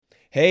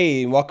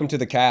Hey, and welcome to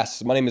the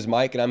cast. My name is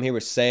Mike, and I'm here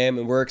with Sam,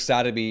 and we're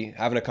excited to be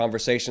having a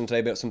conversation today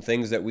about some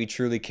things that we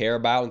truly care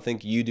about and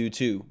think you do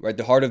too. Right?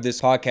 The heart of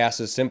this podcast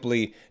is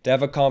simply to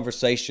have a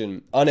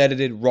conversation,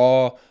 unedited,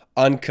 raw,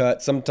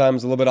 uncut,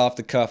 sometimes a little bit off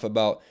the cuff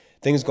about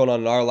things going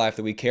on in our life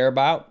that we care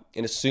about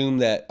and assume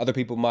that other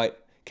people might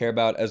care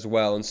about as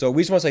well. And so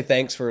we just want to say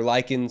thanks for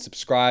liking,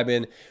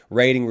 subscribing,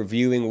 rating,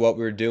 reviewing what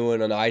we're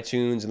doing on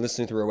iTunes and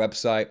listening through our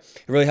website.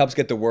 It really helps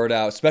get the word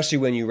out, especially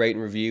when you rate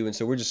and review. And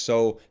so we're just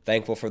so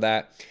thankful for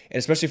that, and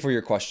especially for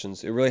your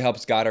questions. It really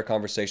helps guide our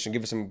conversation,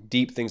 give us some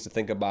deep things to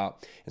think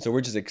about. And so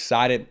we're just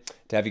excited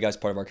to have you guys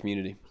part of our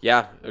community.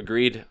 Yeah,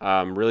 agreed.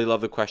 Really love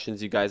the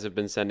questions you guys have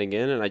been sending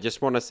in. And I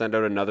just want to send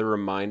out another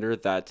reminder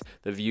that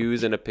the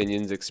views and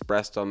opinions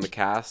expressed on the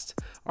cast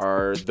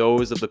are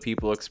those of the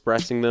people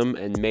expressing them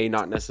and may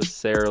not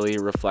necessarily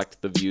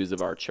reflect the views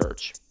of our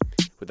church.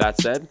 With that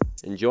said,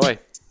 enjoy.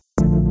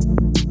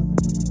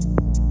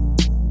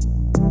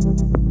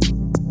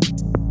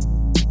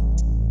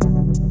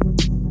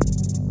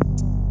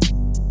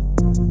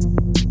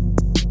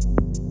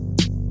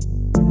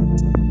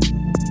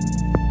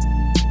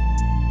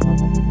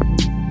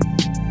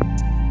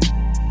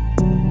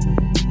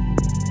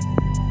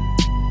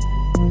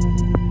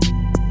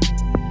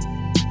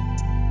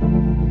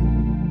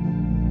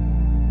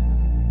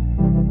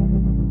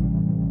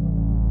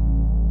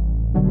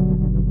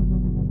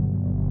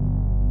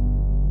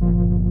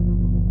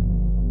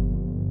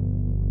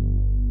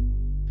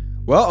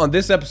 Well, on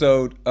this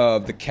episode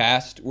of the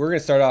cast, we're going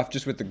to start off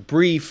just with a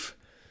brief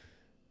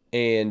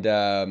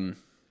and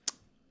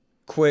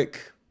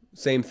quick,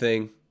 same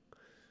thing,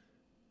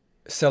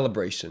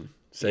 celebration.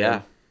 Sam,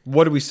 Yeah.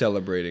 What are we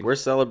celebrating? We're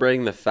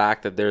celebrating the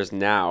fact that there's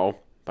now,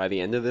 by the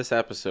end of this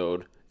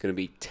episode, going to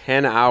be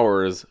 10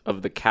 hours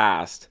of the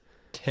cast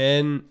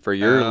 10 for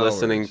your hours.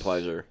 listening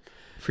pleasure.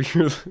 For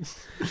your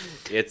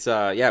It's,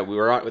 we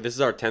were on, this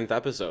is our 10th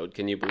episode.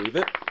 Can you believe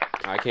it?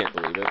 I can't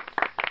believe it.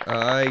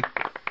 I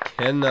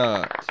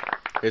cannot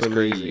It's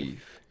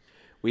believe.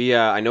 crazy.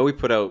 I know we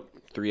put out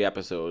 3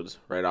 episodes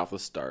right off the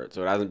start,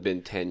 so it hasn't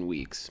been 10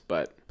 weeks,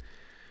 but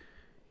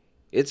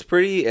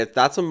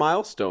that's a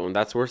milestone.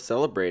 That's worth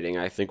celebrating.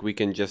 I think we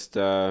can just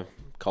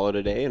call it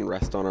a day and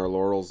rest on our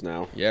laurels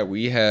now. Yeah,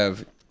 we have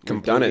We've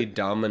completely done it.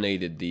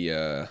 dominated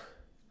the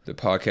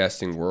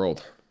podcasting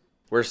world.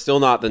 We're still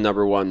not the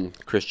number one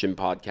Christian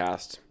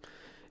podcast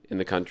in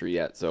the country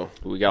yet, so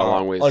we got a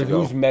long ways on to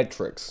go. whose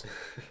metrics?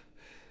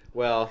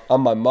 Well,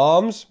 On my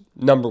mom's,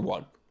 number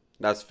one.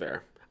 that's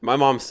fair. My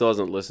mom still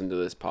hasn't listened to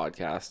this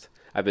podcast.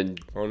 I've been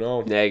Oh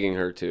no, nagging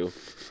her to,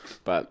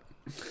 but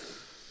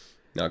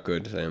not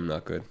good, Sam.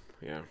 Not good.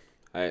 yeah.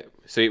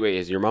 So wait,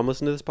 is your mom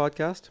listening to this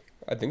podcast?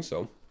 I think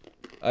so.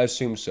 I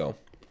assume so.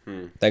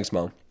 Thanks,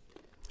 Mom.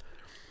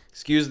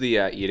 Excuse the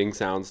eating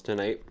sounds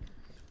tonight.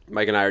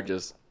 Mike and I are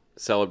just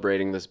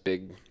celebrating this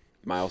big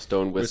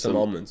milestone with some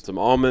almonds. Some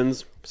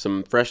almonds,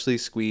 some freshly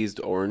squeezed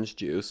orange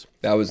juice.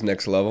 That was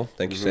next level.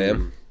 Thank you,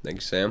 Sam. Thank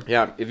you, Sam.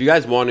 Yeah, if you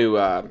guys want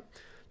to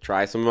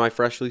try some of my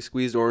freshly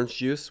squeezed orange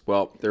juice,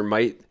 well, there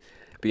might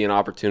be an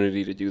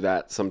opportunity to do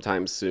that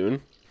sometime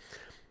soon.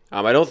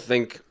 I don't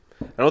think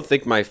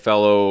my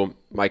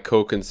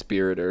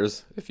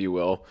co-conspirators, if you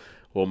will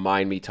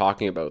mind me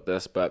talking about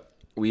this, but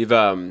we've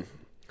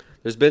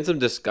there's been some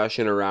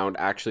discussion around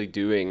actually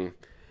doing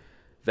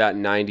that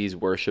 90s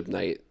worship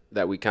night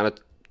that we kind of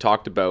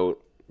talked about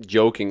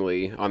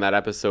jokingly on that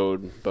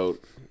episode about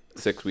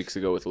 6 weeks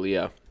ago with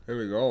Leah. Here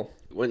we go.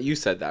 When you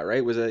said that,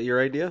 right? Was that your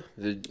idea?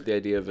 The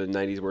idea of a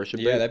 90s worship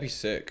Yeah, night? that'd be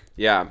sick.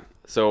 Yeah.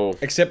 So,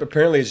 Except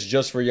apparently it's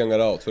just for young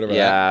adults, whatever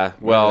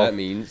well, that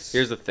means.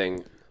 here's the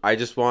thing. I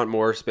just want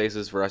more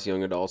spaces for us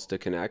young adults to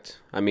connect.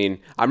 I mean,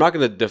 I'm not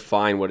going to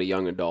define what a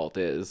young adult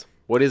is.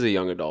 What is a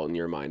young adult in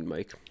your mind,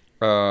 Mike?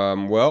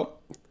 Well,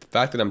 the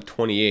fact that I'm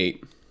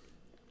 28,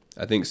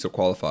 I think still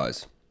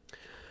qualifies.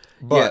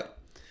 But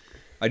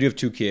I do have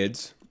 2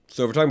 kids.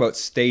 So if we're talking about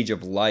stage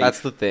of life.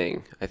 That's the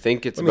thing. I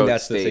think it's I mean, about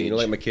that's stage. the thing. You don't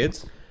like my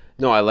kids?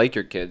 No, I like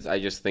your kids. I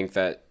just think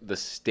that the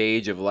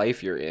stage of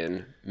life you're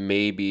in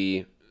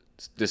maybe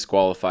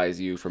disqualifies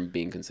you from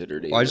being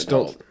considered a young Well, I just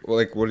adult. don't. Well,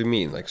 like, what do you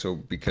mean? Like, so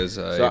because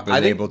So I've been I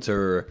think- able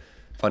to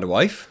find a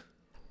wife?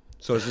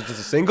 So is it just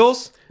the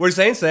singles? What are you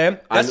saying, Sam?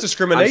 That's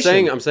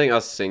discrimination. I'm saying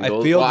us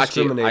singles. I feel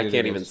actually, I discriminated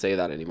can't even against. say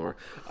that anymore.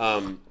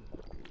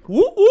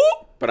 Woo woo.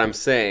 But I'm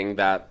saying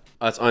that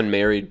us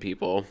unmarried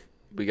people,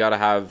 we got to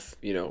have,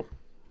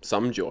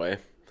 some joy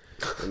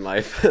in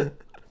life.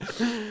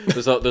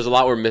 there's a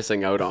lot we're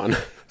missing out on.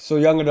 So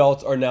young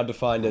adults are now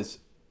defined as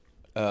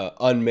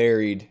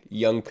unmarried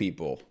young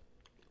people.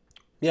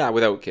 Yeah,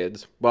 without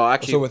kids. Well,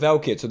 actually, So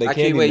without kids, so they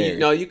actually, can't be wait, married.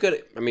 no, you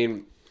could. I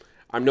mean,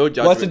 I'm no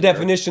judgment. What's the here.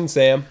 definition,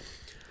 Sam?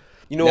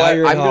 You know Now what?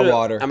 you're in I'm hot gonna,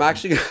 water. I'm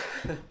actually,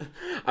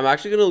 I'm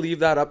actually gonna leave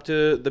that up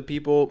to the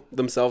people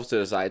themselves to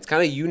decide. It's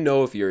kind of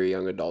if you're a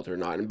young adult or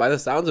not. And by the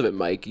sounds of it,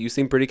 Mike, you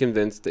seem pretty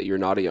convinced that you're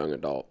not a young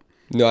adult.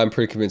 No, I'm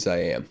pretty convinced I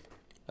am.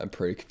 I'm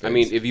pretty convinced. I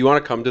mean, if you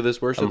want to come to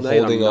this worship I'm night,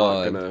 I'm holding not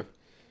on. gonna.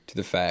 to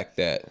the fact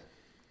that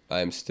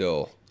I'm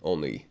still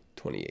only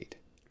 28.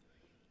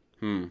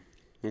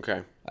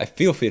 Okay. I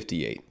feel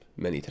 58.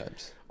 many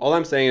times. All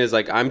I'm saying is,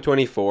 like, I'm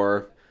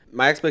 24.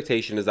 My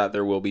expectation is that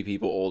there will be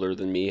people older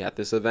than me at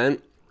this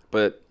event,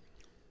 but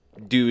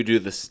due to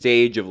the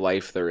stage of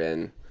life they're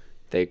in,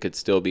 they could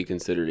still be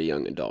considered a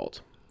young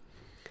adult.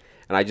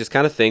 And I just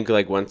kind of think,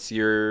 like, once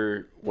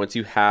you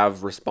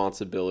have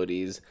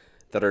responsibilities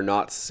that are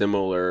not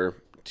similar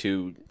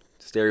to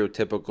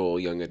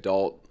stereotypical young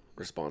adult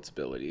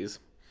responsibilities.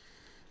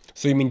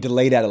 So you mean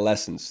delayed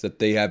adolescence, that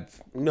they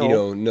have,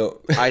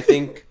 no. I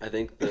think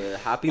the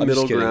happy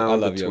middle ground I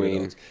love young between.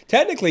 adults.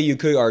 Technically, you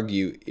could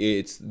argue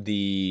it's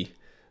the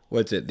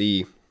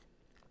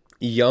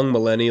young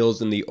millennials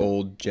and the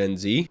old Gen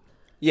Z.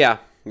 Yeah.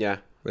 Would that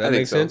I think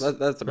make so. sense?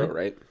 That's about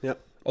right. Yep.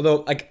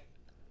 Although, like,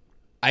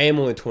 I am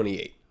only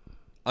 28.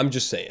 I'm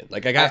just saying.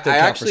 Like, I have to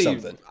account for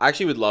something. I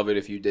actually would love it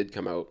if you did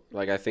come out.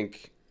 Like, I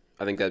think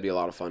that'd be a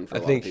lot of fun for a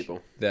lot of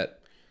people. It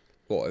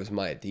was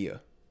my idea.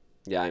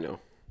 Yeah, I know.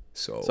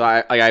 So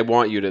I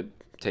want you to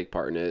take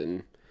part in it,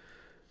 and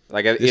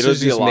like it would be a lot of fun.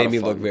 This just made me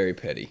look very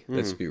petty.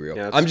 Let's be real.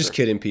 Yeah, I'm just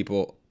kidding,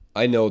 people.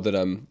 I know that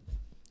I'm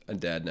a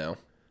dad now.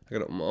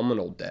 I'm an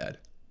old dad,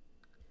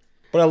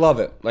 but I love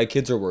it. My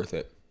kids are worth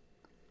it.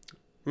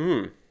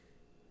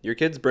 Your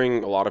kids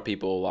bring a lot of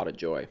people a lot of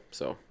joy,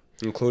 so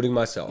including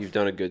myself. You've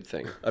done a good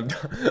thing.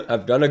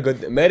 I've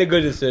made a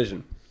good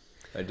decision.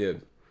 I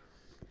did.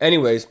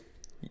 Anyways,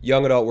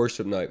 young adult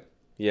worship night.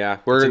 Yeah,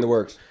 it's in the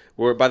works.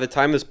 By the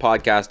time this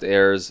podcast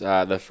airs,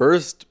 the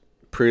first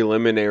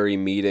preliminary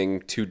meeting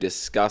to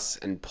discuss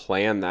and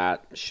plan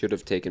that should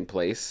have taken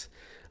place,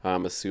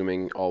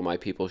 assuming all my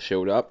people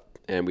showed up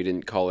and we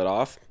didn't call it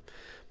off.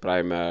 But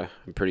I'm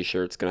pretty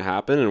sure it's gonna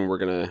happen, and we're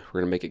gonna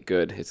make it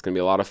good. It's gonna be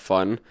a lot of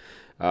fun.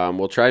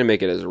 We'll try to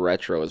make it as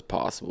retro as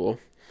possible.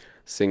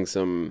 Sing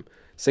some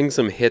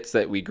hits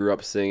that we grew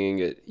up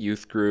singing at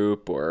youth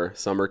group or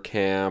summer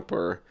camp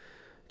or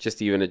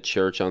just even at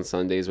church on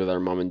Sundays with our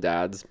mom and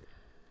dads.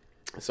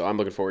 So I'm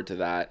looking forward to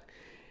that.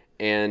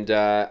 And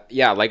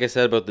like I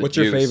said about the What's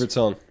juice, your favorite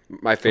song?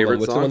 My favorite song?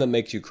 What's the one that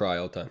makes you cry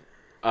all the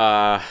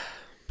time?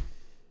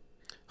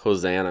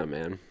 Hosanna,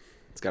 man.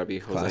 It's got to be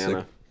Hosanna.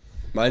 Classic.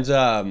 Mine's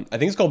I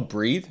think it's called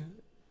Breathe.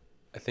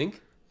 I think.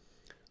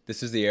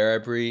 This is the air I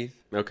breathe.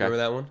 Okay. Remember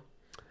that one?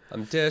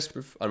 I'm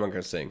desperate. I'm not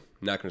gonna sing.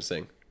 Not gonna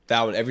sing.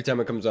 That one. Every time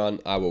it comes on,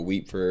 I will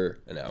weep for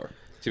an hour.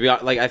 To be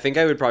honest, like, I think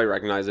I would probably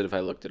recognize it if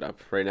I looked it up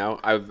right now.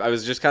 I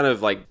was just kind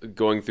of like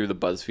going through the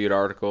BuzzFeed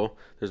article.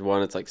 There's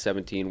one that's like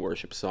 17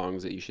 worship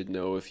songs that you should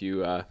know if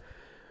you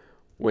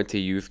went to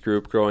youth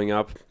group growing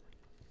up.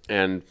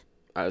 And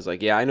I was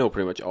like, yeah, I know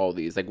pretty much all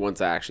these. Like,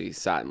 once I actually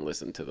sat and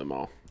listened to them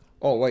all.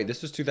 Oh, wait,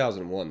 this was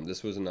 2001.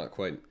 This was not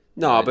quite.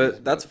 No,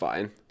 but that's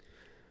fine.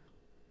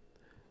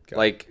 Okay.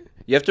 Like,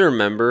 you have to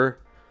remember.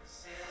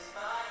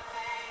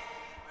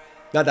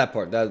 Not that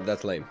part.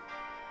 That's lame.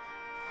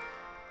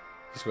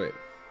 Just wait.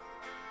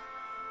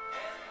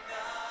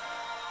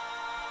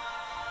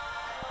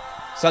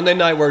 Sunday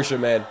night worship,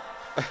 man.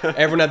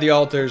 Everyone at the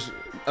altar's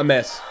a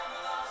mess.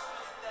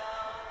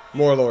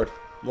 More Lord.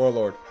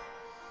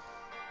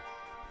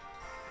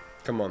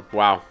 Come on.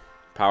 Wow.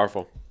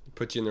 Powerful.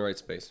 Put you in the right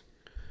space.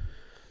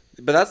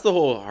 But that's the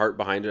whole heart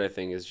behind it, I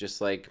think, is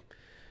just like,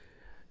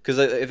 because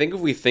I think if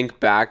we think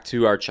back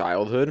to our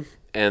childhood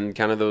and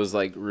kind of those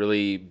like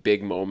really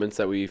big moments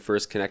that we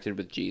first connected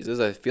with Jesus,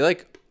 I feel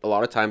like a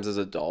lot of times as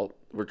adult,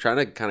 we're trying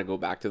to kind of go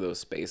back to those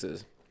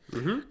spaces.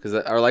 Because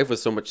our life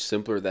was so much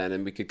simpler then,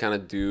 and we could kind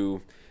of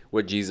do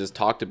what Jesus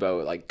talked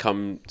about, like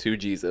come to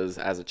Jesus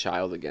as a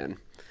child again.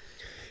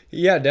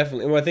 Yeah,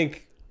 definitely. Well, I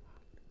think,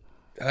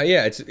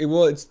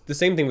 it's the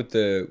same thing with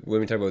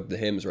when we talk about the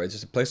hymns, right? It's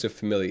just a place of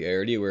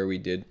familiarity where we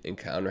did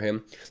encounter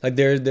him. Like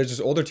there's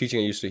this older teaching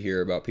I used to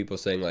hear about people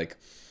saying, like,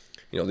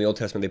 in the Old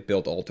Testament, they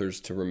built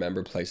altars to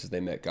remember places they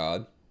met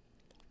God.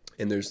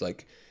 And there's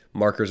like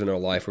markers in our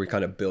life where we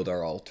kind of build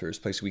our altars,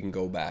 places we can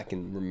go back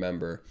and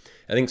remember.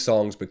 I think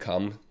songs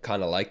become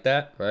kind of like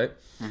that, right?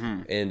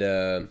 Mm-hmm.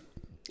 And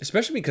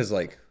especially because,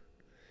 like,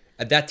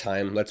 at that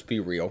time, let's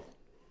be real,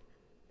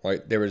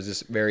 right? There was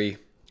this very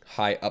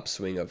high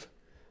upswing of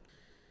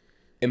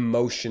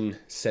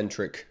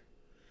emotion-centric,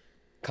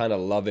 kind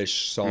of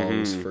lovish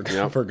songs for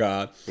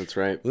God. That's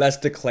right. Less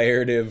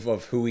declarative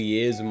of who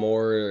he is,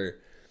 more,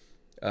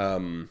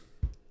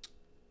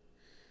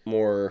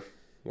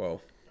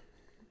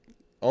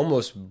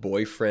 almost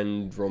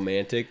boyfriend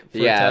romantic for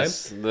a time.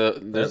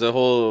 There's a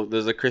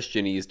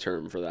Christianese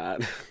term for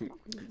that.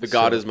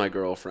 God is my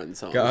girlfriend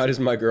song. God is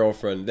my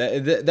girlfriend.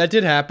 That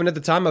did happen. At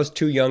the time, I was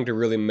too young to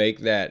really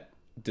make that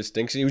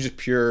distinction. It was just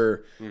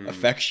pure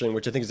affection,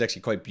 which I think is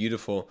actually quite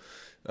beautiful.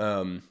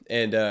 Some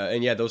of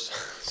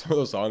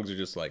those songs are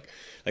just like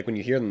when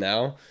you hear them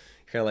now, you're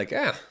kind of like,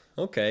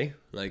 okay,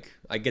 like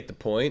I get the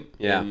point.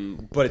 Yeah.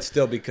 But it's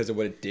still because of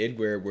what it did,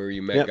 where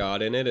you met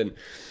God in it, and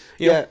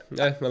I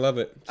love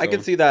it. So. I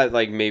could see that,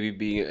 like, maybe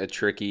being a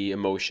tricky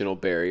emotional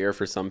barrier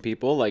for some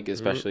people, like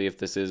especially if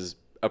this is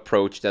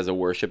approached as a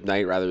worship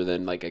night rather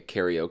than like a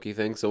karaoke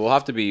thing. So we'll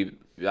have to be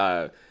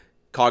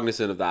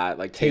cognizant of that,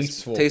 like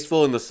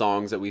tasteful in the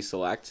songs that we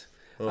select.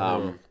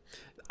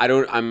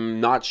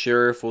 I'm not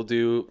sure if we'll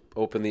do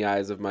Open the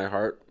Eyes of My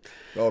Heart.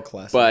 Oh,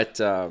 classic. But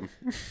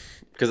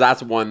because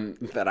that's one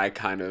that I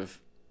kind of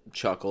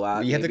chuckle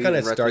at. You have to maybe, kind in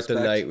of start the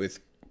retrospect. night with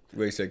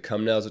where he said,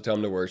 "Come, now's the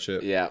time to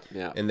worship." Yeah,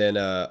 yeah. And then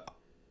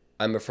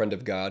I'm a friend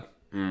of God.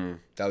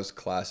 That was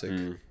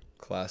classic.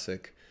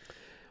 Classic.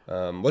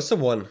 What's the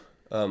one?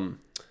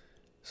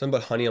 Something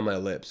about honey on my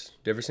lips.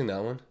 Do you ever seen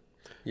that one?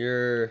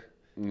 Your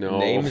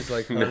name is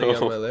like honey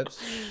on my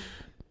lips.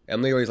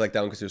 Emily always liked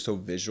that one because it was so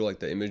visual. Like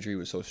the imagery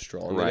was so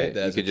strong in it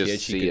that as a kid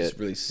she could just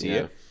really see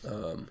it.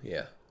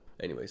 Yeah.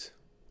 Anyways.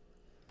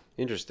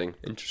 Interesting.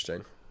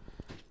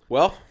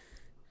 Well,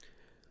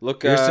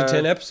 look. Here's to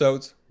 10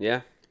 episodes.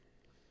 Yeah.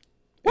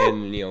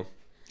 And,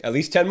 at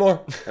least 10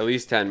 more. At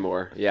least 10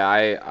 more. Yeah,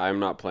 I'm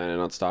not planning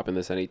on stopping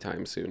this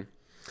anytime soon.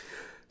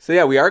 So,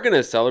 yeah, we are going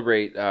to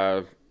celebrate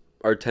our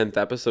 10th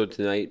episode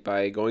tonight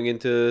by going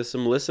into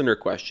some listener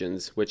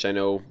questions, which I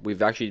know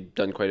we've actually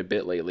done quite a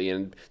bit lately.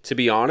 And to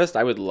be honest,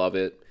 I would love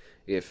it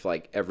if,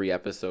 like, every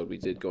episode we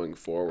did going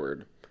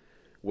forward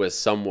was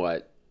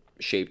somewhat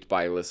shaped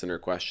by listener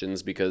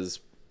questions, because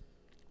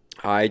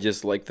I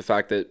just like the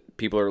fact that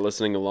people are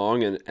listening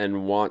along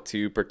and want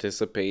to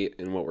participate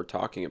in what we're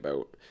talking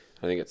about.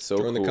 I think it's so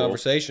cool. Join the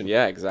conversation.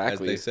 Yeah,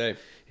 exactly. As they say.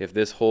 If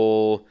this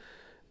whole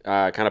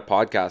kind of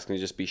podcast can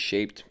just be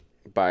shaped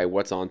by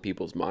what's on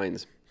people's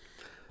minds,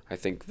 I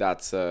think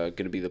that's going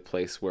to be the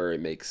place where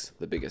it makes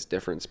the biggest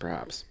difference,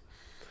 perhaps.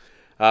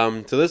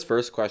 So this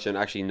first question,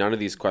 actually, none of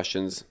these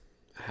questions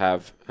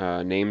have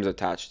names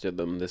attached to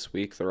them this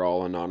week. They're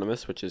all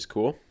anonymous, which is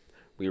cool.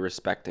 We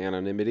respect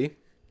anonymity.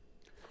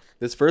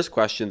 This first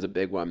question's a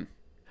big one.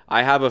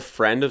 I have a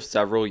friend of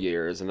several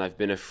years, and I've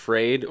been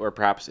afraid or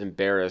perhaps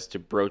embarrassed to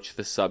broach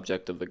the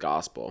subject of the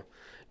gospel.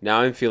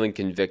 Now I'm feeling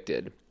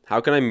convicted. How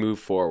can I move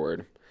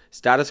forward?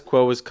 Status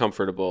quo is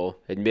comfortable,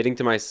 admitting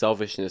to my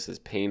selfishness is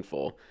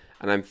painful,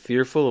 and I'm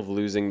fearful of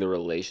losing the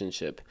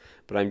relationship,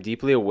 but I'm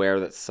deeply aware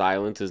that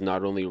silence is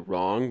not only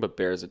wrong, but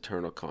bears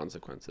eternal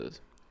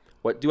consequences.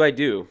 What do I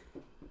do?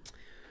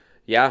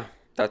 Yeah,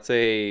 I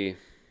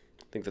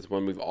think that's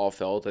one we've all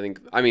felt.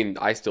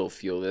 I still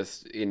feel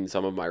this in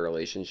some of my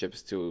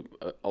relationships to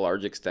a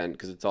large extent,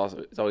 because it's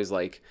always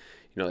like,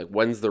 like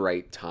when's the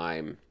right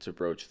time to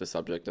broach the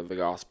subject of the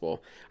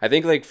gospel? I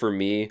think like for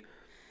me,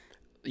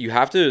 you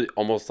have to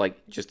almost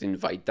like just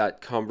invite that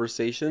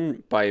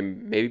conversation by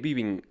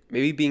maybe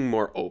being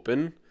more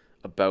open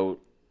about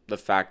the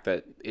fact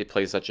that it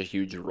plays such a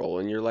huge role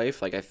in your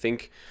life. Like I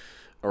think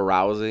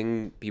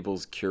arousing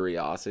people's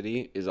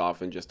curiosity is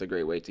often just a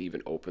great way to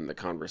even open the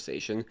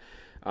conversation.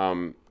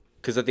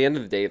 Because at the end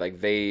of the day, like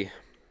they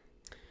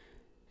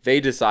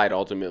decide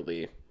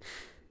ultimately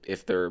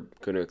if they're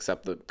going to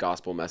accept the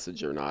gospel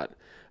message or not.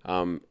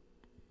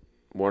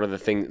 One of the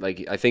things,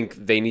 like, I think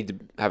they need to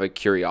have a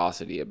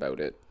curiosity about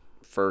it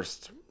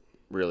first,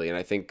 really. And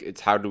I think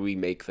it's how do we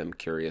make them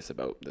curious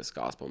about this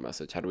gospel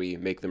message? How do we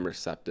make them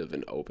receptive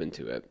and open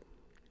to it?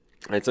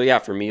 And so, yeah,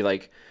 for me,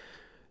 like,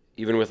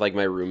 even with like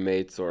my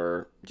roommates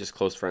or just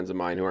close friends of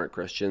mine who aren't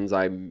Christians,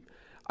 I'm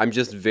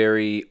just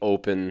very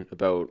open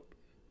about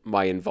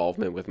my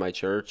involvement with my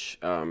church,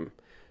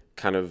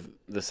 kind of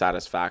the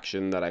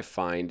satisfaction that I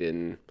find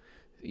in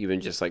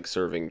even just like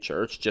serving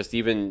church, this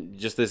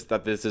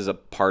is a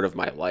part of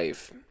my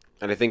life.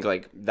 And I think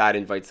like that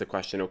invites the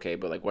question, okay,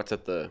 but like what's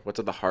at the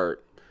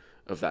heart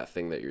of that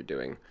thing that you're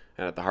doing?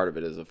 And at the heart of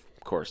it is, of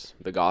course,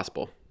 the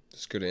gospel.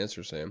 That's a good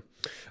answer, Sam.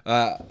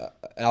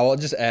 I'll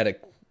just add a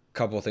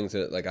couple of things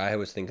that like I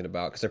was thinking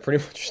about, because I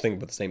pretty much think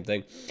about the same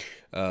thing,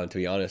 to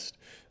be honest.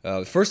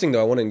 The first thing,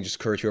 though, I want to just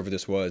encourage whoever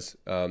this was,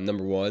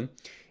 number one,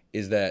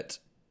 is that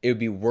it would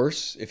be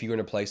worse if you were in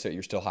a place that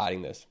you're still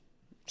hiding this.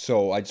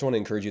 So I just want to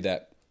encourage you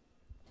that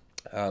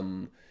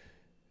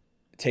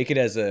take it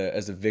as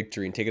a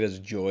victory, and take it as a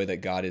joy that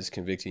God is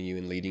convicting you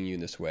and leading you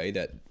in this way,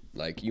 that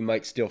like you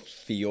might still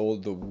feel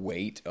the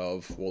weight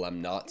of, well,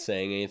 I'm not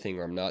saying anything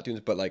or I'm not doing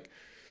this, but like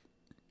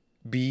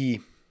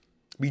be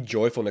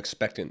joyful and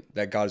expectant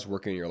that God is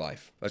working in your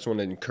life. I just want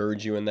to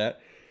encourage you in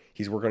that.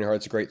 He's working on your heart.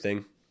 It's a great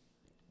thing.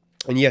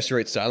 And yes, you're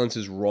right, silence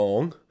is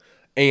wrong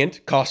and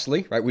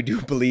costly, right? We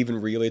do believe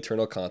in real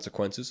eternal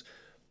consequences.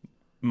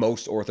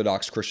 Most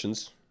Orthodox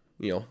Christians,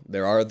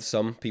 there are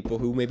some people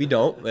who maybe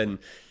don't, and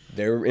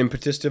their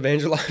impetus to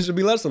evangelize would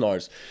be less than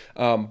ours.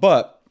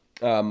 But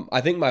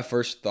I think my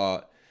first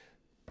thought,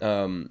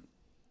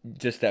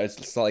 just that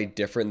it's slightly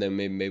different than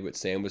maybe what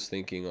Sam was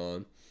thinking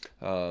on,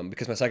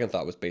 because my second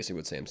thought was basically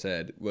what Sam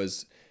said,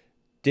 was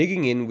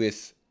digging in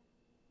with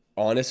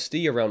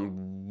honesty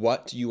around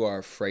what you are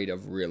afraid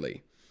of,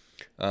 really.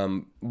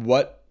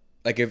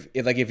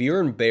 If you're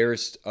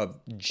embarrassed of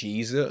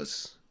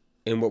Jesus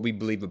and what we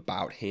believe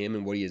about him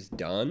and what he has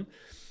done,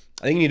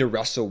 I think you need to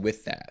wrestle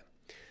with that.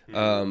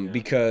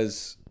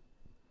 Because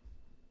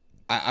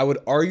I would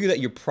argue that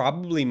you're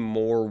probably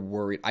more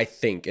worried, I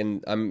think,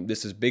 and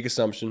this is big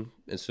assumption,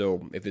 and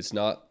so if it's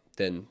not,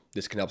 then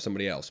this can help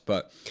somebody else,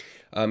 but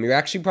you're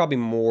actually probably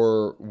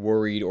more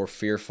worried or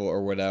fearful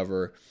or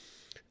whatever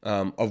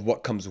of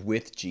what comes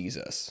with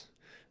Jesus.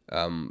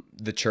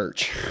 The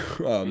church,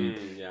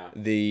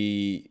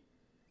 the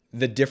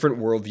different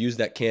worldviews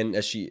that can,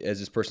 as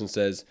this person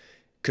says,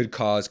 could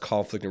cause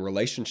conflict in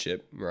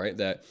relationship, right?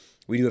 That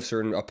we do have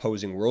certain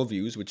opposing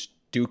worldviews, which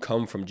do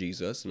come from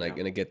Jesus, and I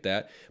get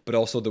that, but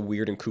also the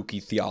weird and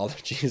kooky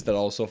theologies that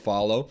also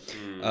follow,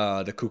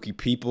 the kooky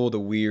people, the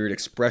weird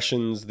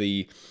expressions,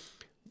 the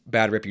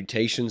bad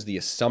reputations, the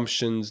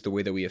assumptions, the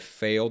way that we have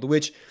failed,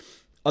 which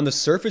on the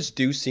surface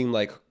do seem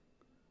like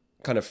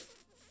kind of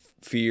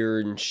fear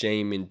and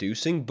shame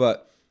inducing,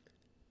 but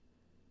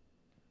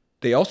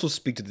they also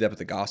speak to the depth of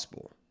the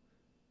gospel.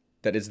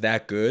 That is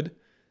that good,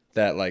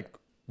 that like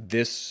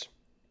this,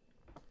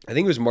 I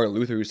think it was Martin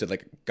Luther who said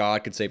like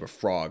God could save a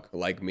frog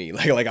like me.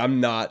 Like I'm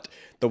not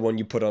the one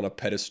you put on a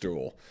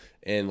pedestal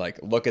and like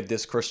look at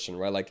this Christian,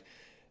 right? Like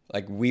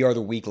we are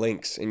the weak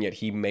links, and yet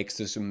he makes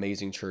this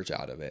amazing church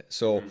out of it.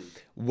 So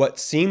what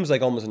seems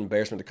like almost an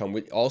embarrassment to come,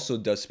 which also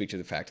does speak to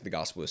the fact that the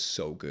gospel is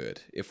so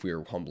good if we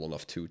are humble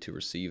enough to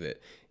receive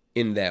it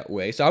in that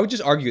way. So I would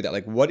just argue that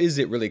like, what is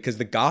it really? Because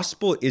the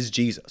gospel is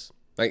Jesus,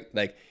 right?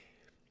 Like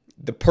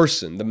the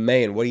person, the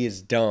man, what he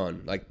has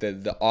done, like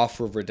the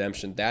offer of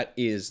redemption, that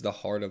is the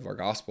heart of our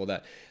gospel.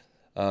 That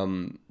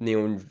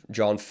in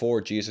John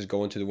 4, Jesus is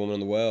going to the woman on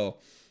the well,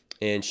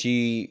 and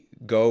she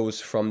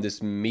goes from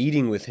this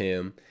meeting with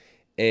him,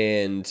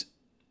 and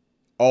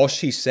all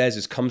she says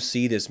is, come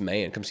see this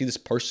man, come see this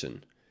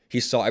person. He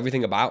saw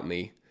everything about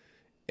me,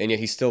 and yet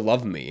he still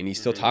loved me, and he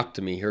still talked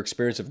to me. Her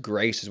experience of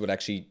grace is what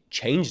actually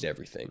changed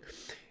everything.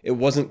 It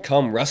wasn't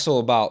come wrestle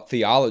about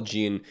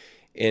theology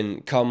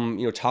and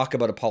come, talk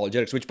about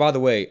apologetics, which, by the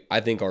way, I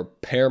think are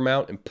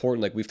paramount,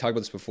 important. Like we've talked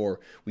about this before.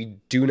 We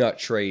do not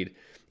trade,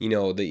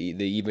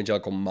 the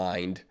evangelical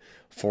mind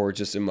for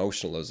just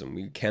emotionalism.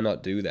 We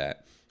cannot do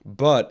that.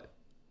 But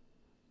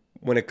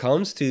when it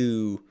comes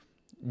to,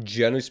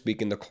 generally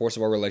speaking, the course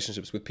of our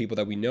relationships with people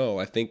that we know,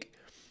 I think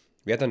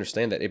we have to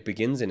understand that it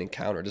begins in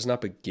encounter. It does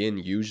not begin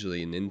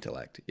usually in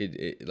intellect.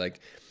 It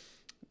like,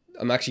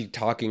 I'm actually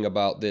talking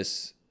about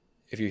this,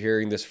 if you're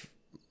hearing this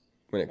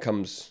when it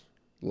comes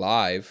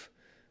live,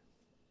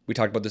 we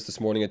talked about this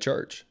morning at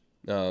church,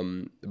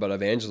 about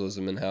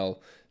evangelism and how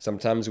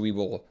sometimes we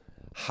will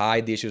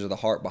hide the issues of the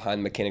heart behind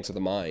the mechanics of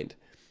the mind,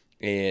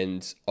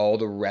 and all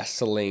the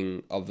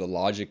wrestling of the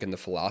logic and the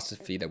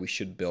philosophy that we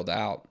should build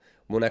out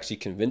won't actually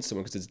convince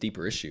someone, because it's a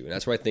deeper issue. And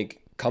that's why I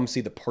think come see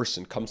the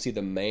person, come see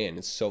the man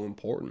is so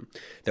important,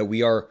 that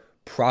we are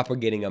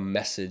propagating a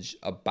message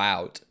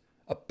about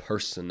a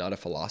person, not a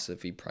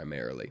philosophy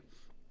primarily.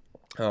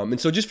 And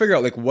so just figure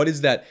out like, what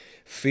is that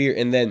fear?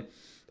 And then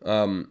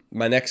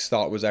my next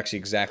thought was actually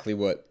exactly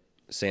what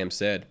Sam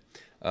said.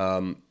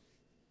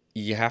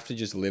 You have to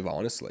just live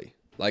honestly.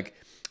 Like,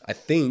 I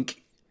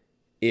think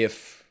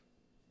if,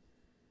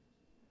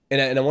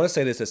 and I want to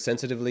say this as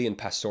sensitively and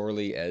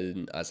pastorally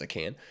as I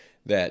can,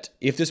 that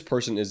if this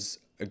person is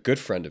a good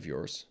friend of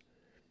yours,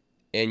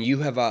 and you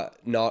have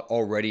not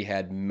already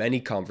had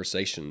many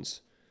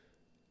conversations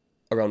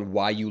around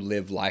why you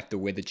live life the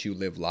way that you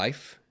live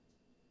life,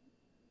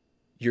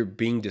 you're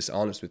being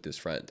dishonest with this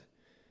friend.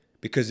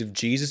 Because if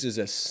Jesus is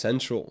as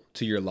central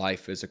to your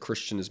life as a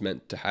Christian is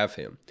meant to have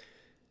him,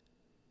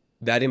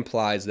 that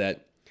implies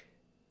that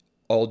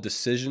all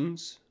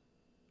decisions,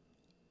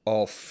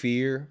 all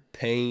fear,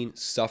 pain,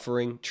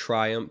 suffering,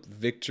 triumph,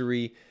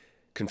 victory,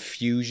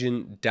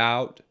 confusion,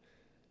 doubt,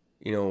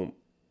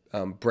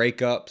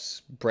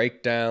 breakups,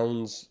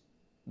 breakdowns,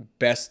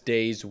 best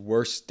days,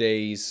 worst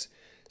days,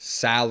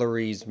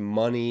 salaries,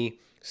 money,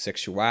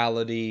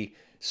 sexuality,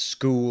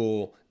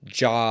 school,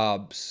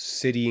 jobs,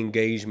 city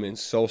engagement,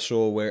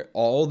 social aware,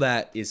 all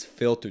that is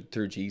filtered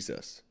through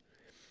Jesus.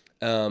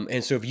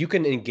 And so if you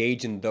can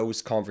engage in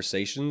those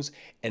conversations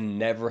and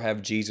never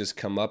have Jesus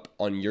come up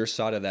on your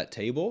side of that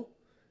table,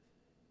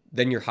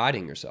 then you're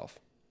hiding yourself.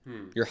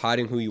 You're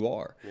hiding who you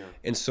are. Yeah.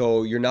 And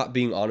so you're not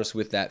being honest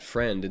with that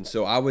friend. And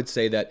so I would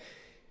say that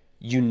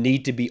you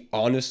need to be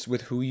honest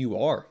with who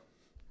you are,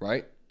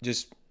 right?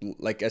 Just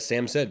like as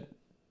Sam said,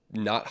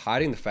 not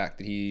hiding the fact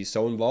that he's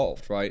so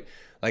involved, right?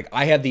 Like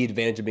I have the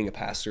advantage of being a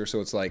pastor, so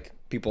it's like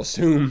people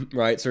assume,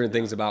 right, certain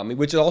things about me,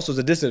 which also is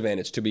a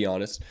disadvantage, to be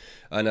honest,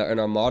 in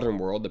our modern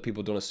world, that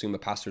people don't assume a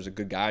pastor is a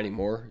good guy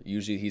anymore.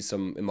 Usually he's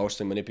some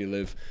emotionally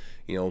manipulative,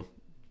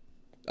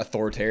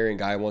 authoritarian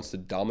guy who wants to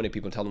dominate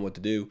people and tell them what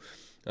to do.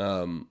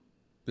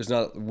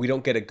 We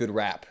don't get a good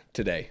rap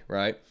today,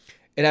 right?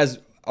 It has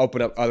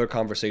opened up other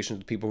conversations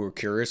with people who are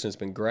curious, and it's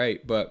been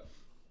great, but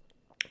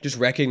just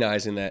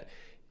recognizing that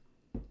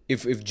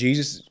if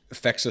Jesus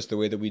affects us the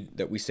way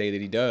that we say that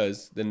he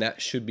does, then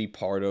that should be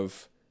part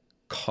of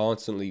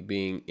constantly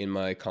being in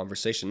my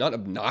conversation, not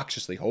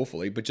obnoxiously,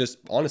 hopefully, but just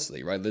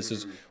honestly, right? This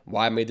is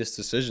why I made this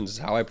decision. This is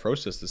how I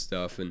process this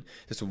stuff, and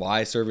this is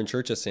why I serve in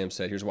church, as Sam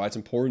said. Here's why it's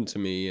important to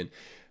me. And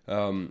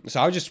so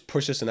I would just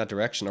push us in that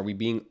direction. Are we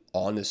being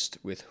honest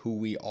with who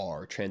we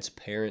are,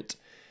 transparent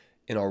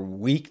in our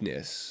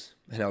weakness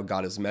and how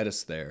God has met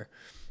us there?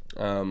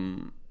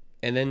 And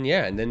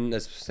then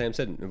as Sam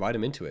said, invite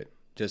him into it.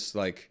 Just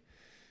like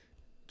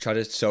try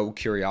to sow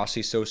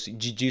curiosity.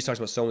 Jesus talks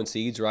about sowing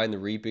seeds, right? And the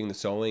reaping, the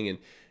sowing, and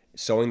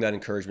sowing that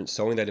encouragement,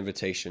 sowing that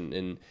invitation.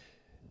 And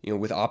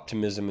with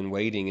optimism and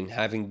waiting and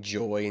having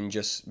joy and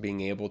just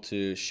being able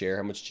to share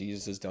how much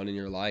Jesus has done in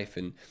your life.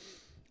 And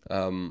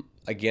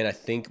again, I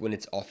think when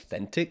it's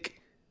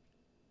authentic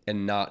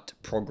and not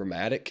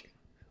programmatic,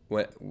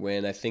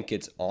 when I think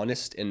it's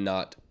honest and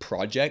not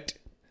project,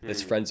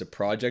 this friend's a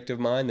project of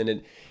mine, then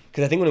it,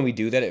 because I think when we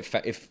do that,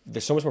 if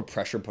there's so much more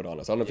pressure put on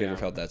us. I don't know if you ever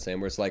felt that, Sam,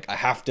 where it's like, I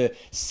have to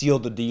seal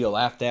the deal.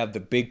 I have to have the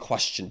big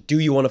question. Do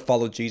you want to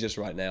follow Jesus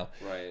right now?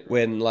 Right.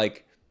 When,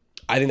 like,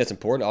 I think that's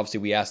important.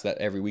 Obviously, we ask that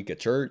every week at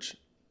church.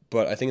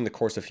 But I think in the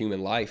course of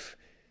human life,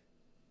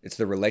 it's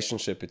the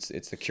relationship. It's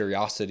the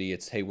curiosity.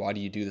 It's, hey, why do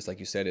you do this? Like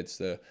you said,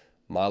 it's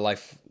my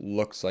life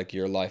looks like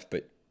your life,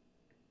 but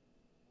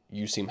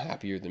you seem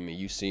happier than me.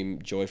 You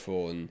seem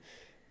joyful, and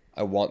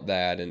I want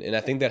that. And I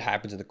think that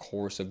happens in the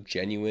course of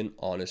genuine,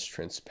 honest,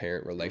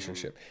 transparent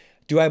relationship.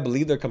 Do I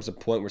believe there comes a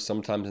point where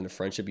sometimes in a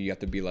friendship you have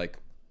to be like,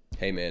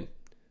 hey, man,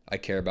 I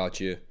care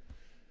about you.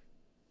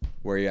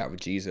 Where are you at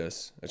with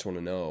Jesus? I just want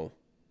to know.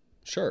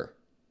 Sure.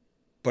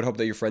 But I hope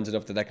that you're friends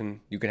enough that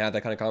you can have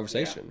that kind of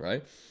conversation,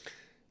 right?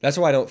 That's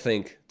why I don't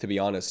think, to be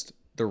honest,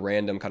 the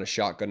random kind of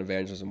shotgun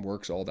evangelism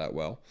works all that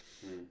well.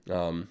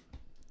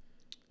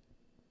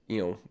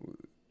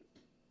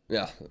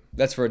 Yeah,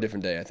 that's for a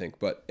different day, I think.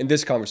 But in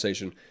this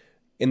conversation,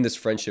 in this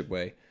friendship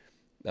way,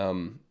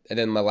 and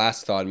then my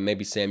last thought, and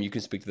maybe Sam, you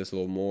can speak to this a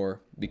little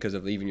more because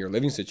of even your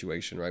living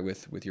situation, right,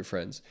 with your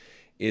friends,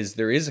 is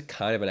there is a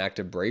kind of an act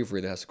of bravery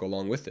that has to go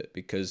along with it,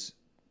 because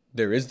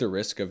there is the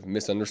risk of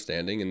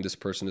misunderstanding, and this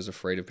person is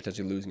afraid of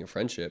potentially losing a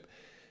friendship.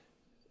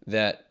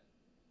 That,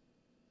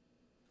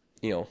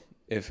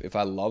 if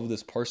I love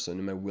this person,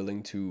 am I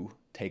willing to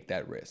take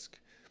that risk?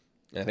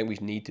 And I think we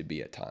need to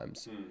be at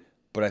times.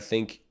 But I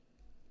think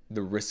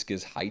the risk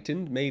is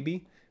heightened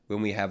maybe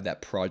when we have that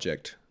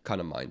project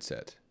kind of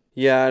mindset.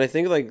 Yeah, and I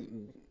think, like,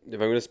 if I'm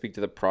going to speak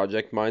to the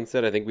project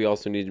mindset, I think we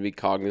also need to be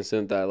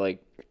cognizant that,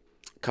 like,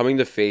 coming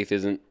to faith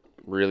isn't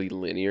really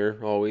linear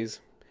always.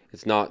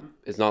 It's not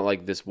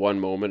like this one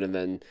moment and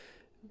then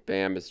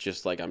bam, it's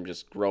just like I'm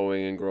just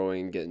growing and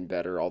growing, getting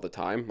better all the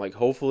time. Like,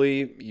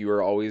 hopefully you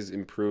are always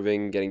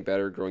improving, getting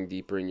better, growing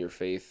deeper in your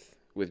faith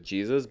with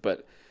Jesus,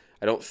 but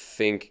I don't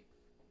think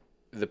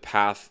the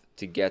path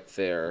to get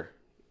there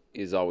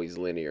is always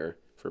linear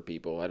for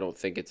people. I don't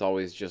think it's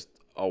always just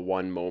a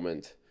one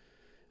moment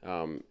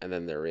and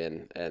then they're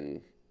in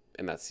and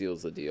that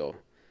seals the deal.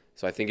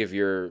 So I think if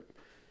your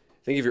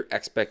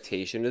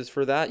expectation is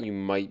for that, you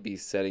might be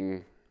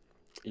setting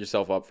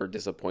yourself up for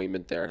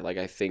disappointment there. Like,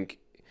 I think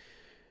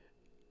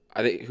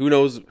who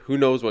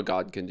knows what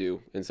God can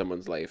do in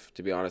someone's life,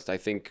 to be honest. I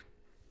think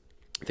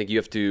you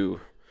have to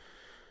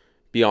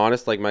be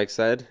honest, like Mike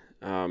said,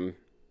 do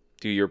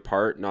your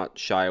part, not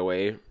shy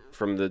away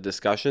from the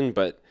discussion,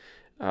 but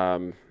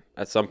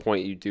at some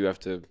point you do have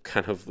to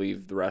kind of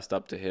leave the rest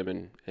up to him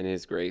and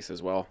his grace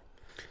as well.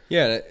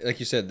 Yeah, like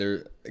you said,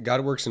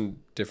 God works in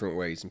different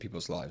ways in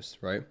people's lives,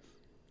 right?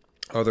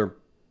 Are there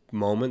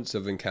moments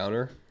of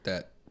encounter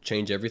that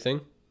change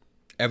everything?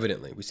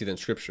 Evidently, we see that in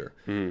Scripture.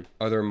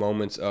 Are there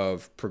moments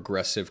of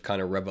progressive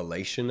kind of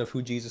revelation of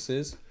who Jesus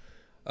is?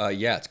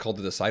 Yeah, it's called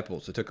the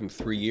disciples. It took them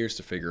 3 years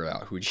to figure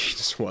out who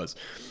Jesus was.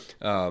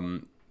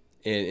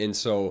 And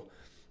so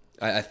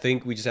I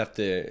think we just have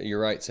to,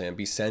 you're right, Sam,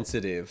 be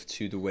sensitive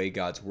to the way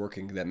God's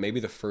working. That maybe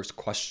the first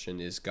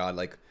question is, God,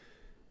 like,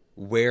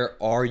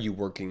 where are you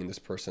working in this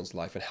person's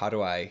life? And how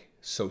do I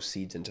sow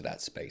seeds into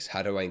that space?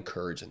 How do I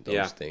encourage in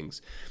those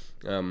things?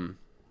 And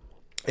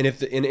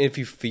if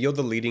you feel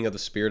the leading of the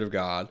Spirit of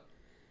God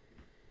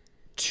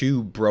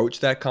to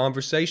broach that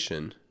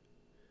conversation,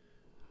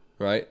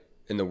 right?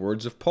 In the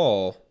words of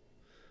Paul,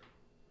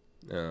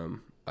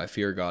 I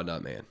fear God,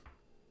 not man.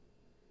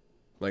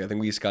 Like, I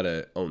think we just got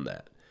to own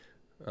that,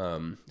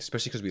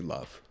 especially because we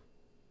love.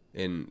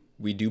 And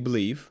we do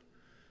believe,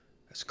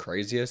 as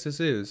crazy as this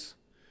is,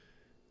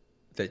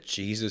 that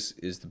Jesus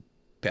is the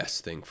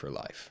best thing for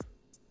life,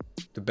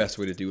 the best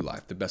way to do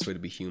life, the best way to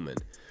be human.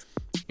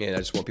 And I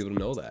just want people to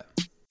know that.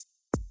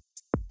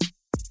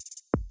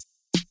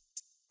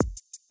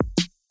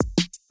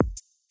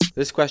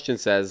 This question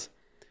says,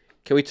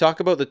 can we talk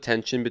about the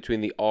tension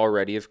between the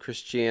already of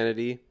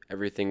Christianity,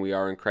 everything we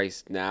are in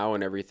Christ now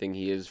and everything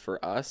he is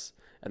for us,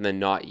 and the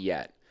not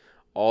yet,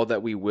 all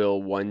that we will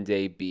one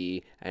day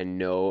be and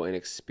know and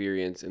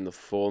experience in the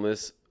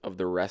fullness of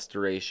the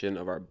restoration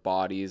of our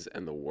bodies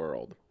and the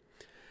world?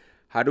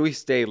 How do we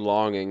stay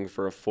longing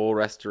for a full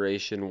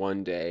restoration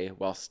one day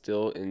while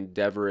still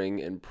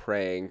endeavoring and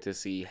praying to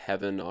see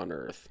heaven on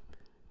earth?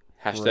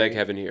 Hashtag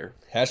heaven here.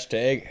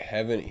 Hashtag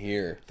heaven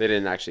here. They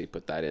didn't actually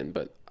put that in,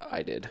 but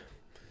I did.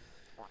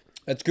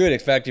 That's good. In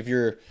fact, if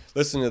you're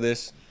listening to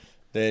this,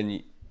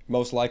 then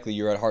most likely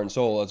you're at Heart and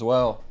Soul as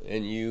well,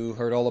 and you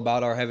heard all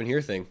about our heaven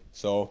here thing.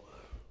 So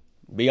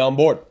be on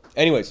board.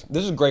 Anyways,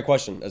 this is a great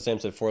question, as Sam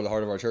said, for the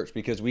heart of our church,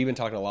 because we've been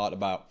talking a lot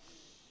about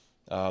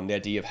the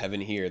idea of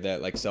heaven here,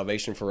 that like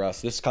salvation for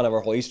us, this is kind of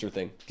our whole Easter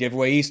thing.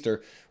 Giveaway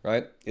Easter,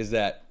 right? Is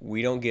that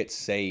we don't get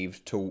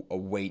saved to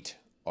await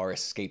our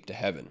escape to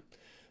heaven,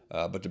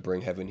 but to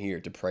bring heaven here,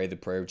 to pray the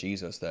prayer of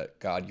Jesus that,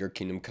 God, your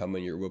kingdom come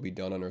and your will be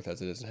done on earth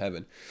as it is in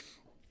heaven.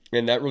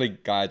 And that really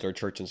guides our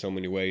church in so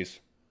many ways.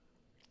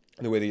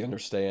 The way they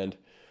understand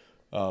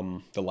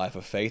the life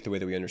of faith, the way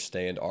that we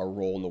understand our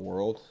role in the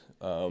world.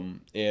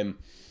 And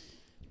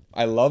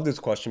I love this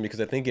question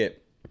because I think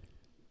it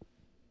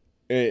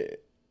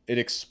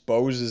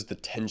exposes the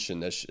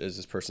tension, as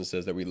this person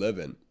says, that we live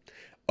in,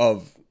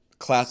 of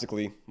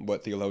classically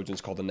what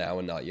theologians call the now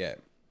and not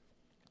yet.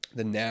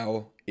 The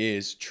now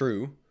is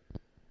true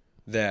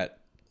that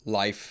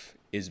life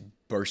is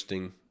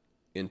bursting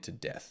into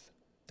death,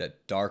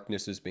 that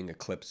darkness is being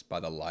eclipsed by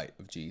the light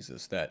of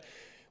Jesus, that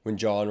when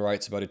John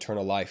writes about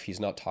eternal life, he's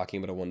not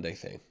talking about a one-day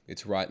thing.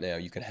 It's right now.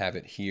 You can have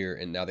it here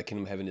and now. The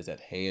kingdom of heaven is at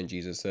hand,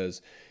 Jesus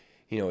says.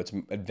 It's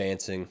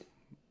advancing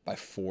by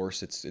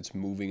force. It's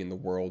moving in the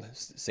world.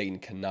 Satan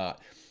cannot,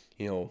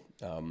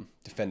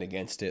 defend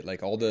against it.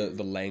 Like all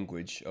the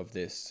language of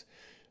this,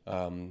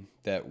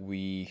 that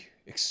we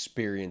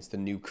experience the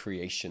new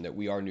creation, that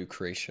we are new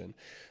creation.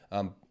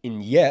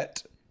 And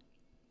yet,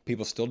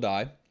 people still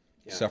die.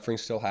 Yeah. Suffering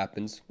still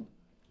happens.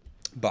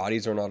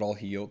 Bodies are not all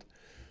healed.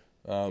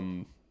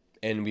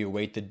 And we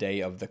await the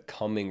day of the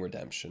coming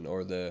redemption,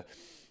 or the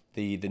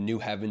new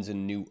heavens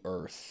and new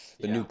earth,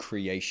 the new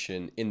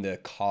creation in the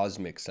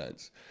cosmic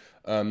sense.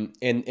 And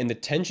the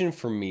tension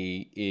for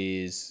me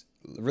is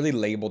really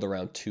labeled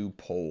around two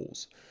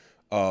poles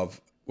of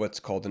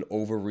what's called an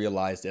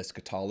over-realized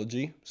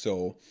eschatology.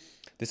 So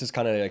this is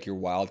kind of like your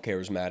wild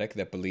charismatic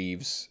that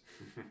believes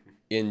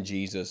in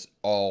Jesus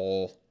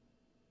all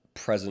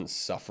present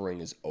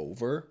suffering is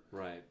over.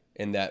 Right.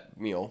 And that,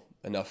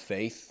 enough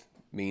faith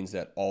means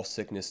that all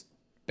sickness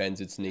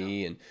bends its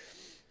knee, and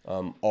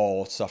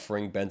all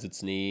suffering bends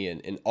its knee,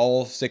 and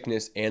all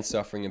sickness and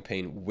suffering and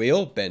pain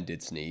will bend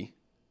its knee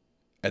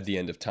at the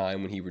end of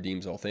time when he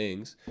redeems all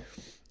things,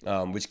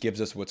 which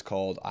gives us what's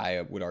called,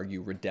 I would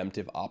argue,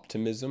 redemptive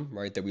optimism,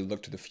 right? That we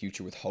look to the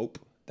future with hope,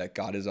 that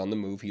God is on the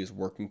move. He is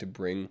working to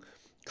bring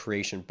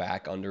creation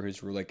back under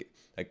his rule. Like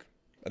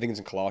I think it's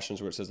in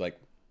Colossians where it says it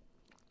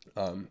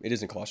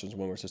is in Colossians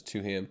 1 where it says,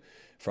 to him,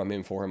 from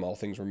him, for him, all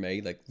things were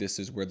made. Like this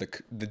is where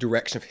the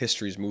direction of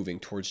history is moving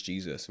towards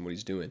Jesus and what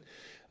he's doing.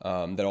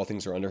 That all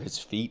things are under his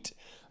feet.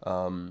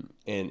 And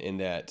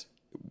that,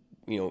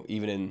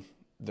 even in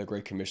the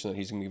Great Commission, that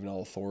he's going to give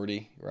all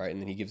authority, right?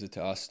 And then he gives it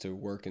to us to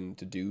work and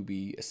to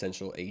be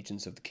essential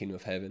agents of the kingdom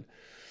of heaven.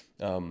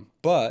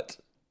 But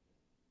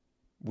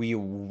we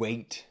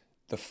await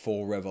the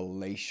full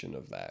revelation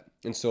of that.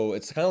 And so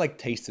it's kind of like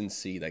taste and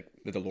see, like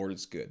that the Lord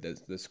is good.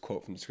 There's this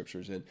quote from the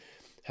scriptures, and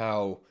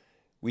how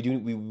we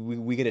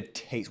get a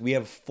taste. We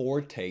have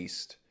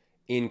foretaste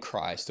in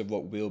Christ of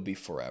what will be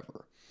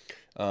forever.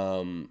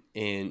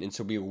 And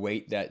so we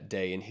await that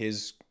day in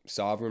his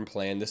sovereign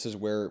plan. This is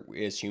where,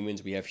 as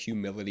humans, we have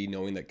humility,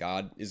 knowing that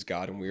God is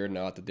God and we are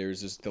not, that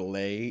there's this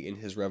delay in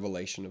his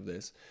revelation of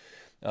this.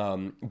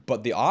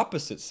 But the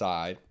opposite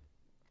side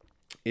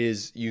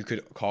is, you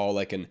could call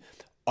like an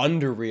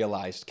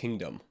under-realized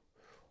kingdom,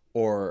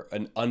 or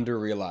an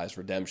under-realized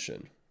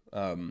redemption,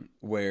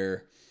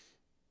 where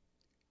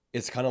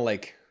it's kind of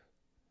like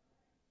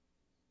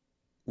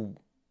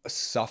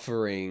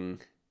suffering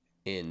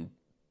and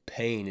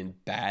pain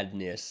and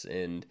badness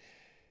and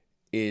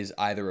is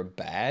either a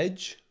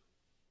badge,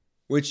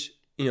 which,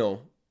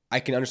 I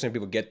can understand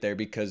people get there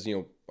because,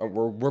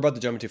 we're about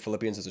to jump into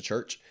Philippians as a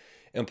church,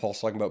 and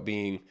Paul's talking about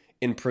being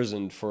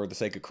imprisoned for the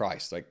sake of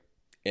Christ,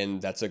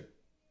 and that's a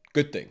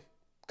good thing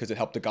because it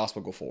helped the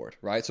gospel go forward,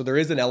 right? So there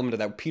is an element of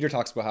that. Peter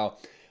talks about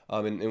how,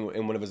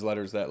 in one of his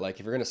letters, that if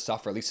you're going to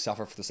suffer, at least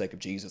suffer for the sake of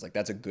Jesus.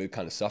 That's a good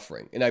kind of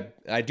suffering, and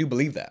I do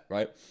believe that,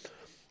 right?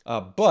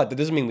 But that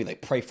doesn't mean we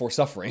pray for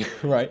suffering,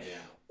 right? Yeah.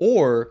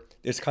 Or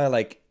it's kind of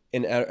like,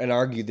 and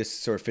argue this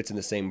sort of fits in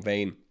the same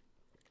vein,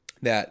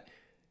 that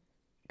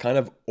kind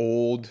of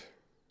old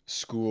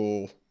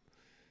school,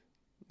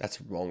 that's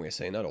the wrong way of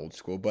saying, not old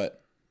school,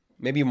 but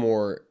maybe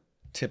more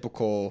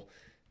typical,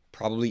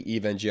 probably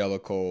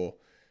evangelical,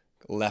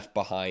 left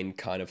behind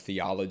kind of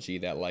theology,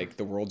 that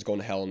the world's going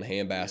to hell in a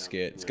handbasket.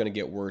 Yeah. It's going to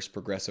get worse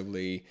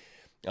progressively.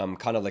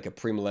 Kind of like a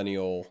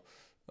premillennial,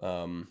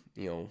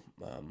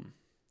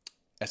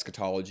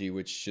 eschatology,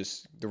 which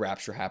just the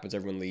rapture happens,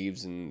 everyone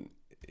leaves, and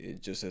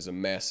it just is a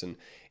mess.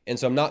 And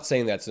so I'm not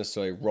saying that's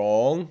necessarily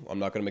wrong. I'm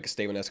not going to make a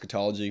statement on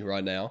eschatology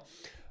right now.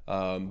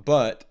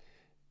 But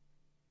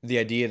the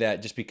idea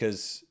that just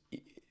because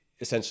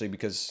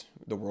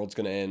the world's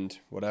going to end,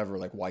 whatever,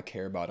 why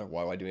care about it?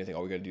 Why do anything?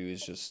 All we got to do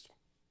is just,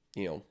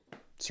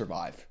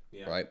 survive,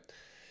 yeah. Right?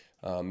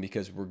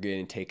 Because we're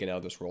getting taken out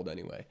of this world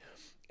anyway.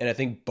 And I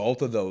think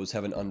both of those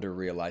have an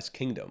under-realized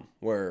kingdom,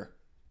 where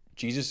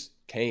Jesus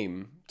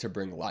came to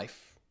bring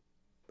life,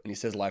 and he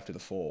says life to the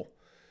full.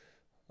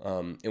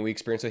 And we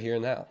experience it here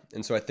and now.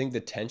 And so I think the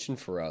tension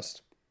for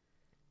us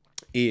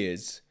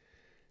is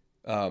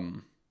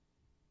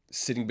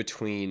sitting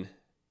between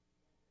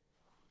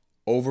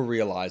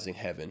over-realizing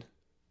heaven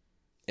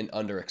and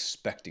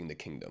under-expecting the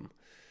kingdom,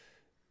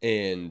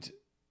 and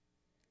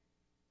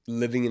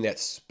living in that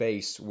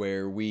space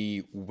where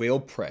we will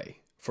pray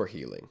for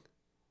healing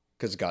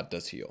because God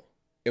does heal,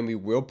 and we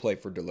will pray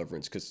for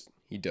deliverance because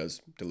he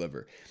does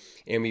deliver,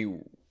 and we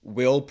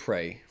will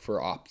pray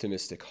for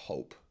optimistic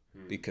hope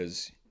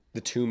because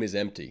the tomb is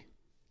empty.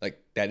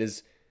 Like, that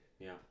is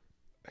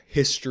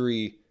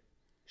history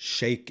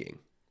shaking.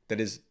 That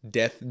is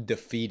death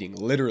defeating,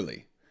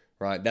 literally,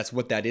 right? That's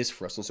what that is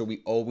for us. And so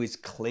we always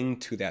cling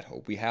to that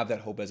hope. We have that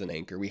hope as an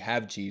anchor. We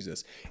have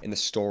Jesus in the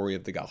story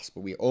of the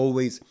gospel. We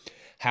always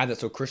have that.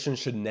 So Christians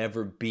should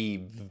never be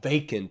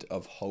vacant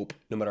of hope,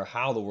 no matter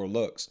how the world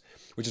looks,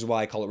 which is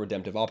why I call it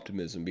redemptive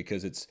optimism,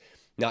 because it's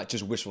not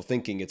just wishful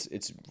thinking.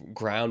 It's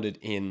grounded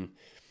in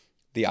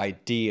the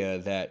idea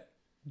that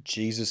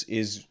Jesus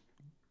is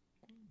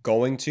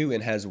going to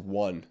and has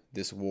won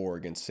this war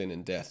against sin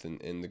and death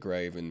and the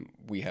grave, and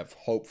we have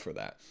hope for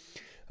that.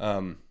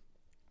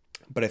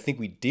 But I think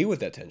we deal with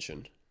that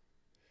tension.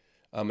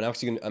 I'm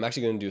actually going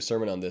to do a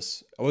sermon on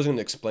this. I wasn't going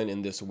to explain it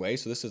in this way,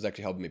 so this is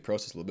actually helping me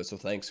process a little bit. So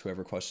thanks,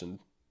 whoever questioned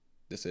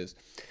this is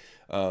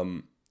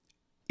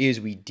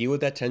we deal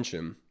with that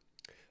tension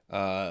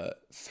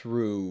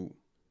through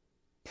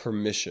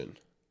permission.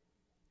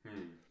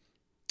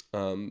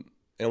 And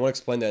I want to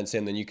explain that, and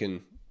Sam, then you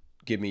can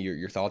give me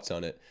your thoughts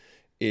on it.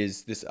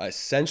 Is this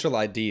essential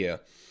idea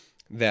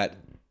that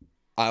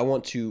I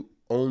want to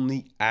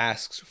only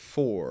ask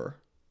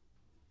for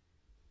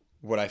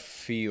what I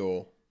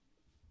feel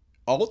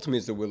ultimately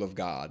is the will of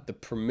God, the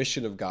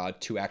permission of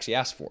God to actually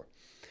ask for.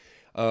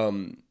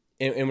 And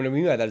what I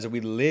mean by that is that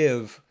we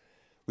live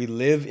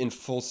in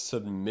full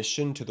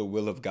submission to the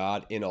will of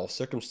God in all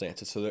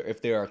circumstances. So that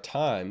if there are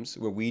times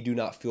where we do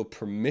not feel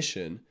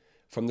permission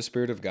from the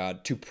Spirit of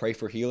God to pray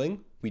for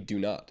healing, we do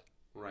not.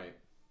 Right.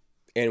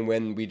 And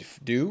when we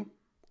do,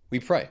 we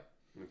pray.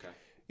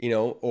 Okay.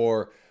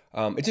 Or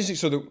it's interesting.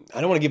 So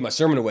I don't want to give my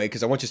sermon away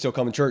because I want you to still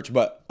come to church,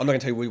 but I'm not going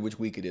to tell you which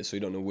week it is, so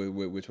you don't know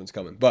which one's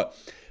coming. But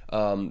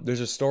there's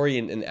a story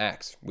in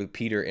Acts with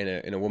Peter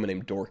and a woman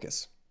named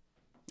Dorcas.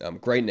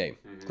 Great name.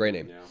 Great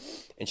name. Yeah.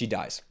 And she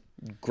dies.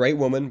 Great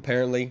woman,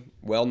 apparently,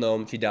 well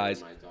known. She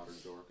dies. My daughter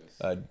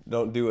Dorcas.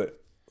 Don't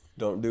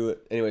do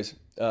it. Anyways,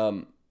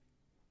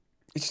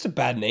 it's just a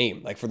bad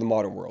name, like, for the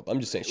modern world.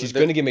 I'm just saying she's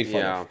going to get made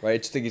fun of, right? I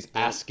just think he's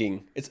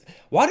asking.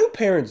 Why do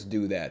parents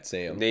do that,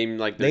 Sam? Name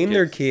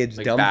their kids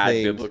like dumb bad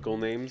things, biblical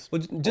names,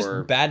 well,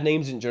 just bad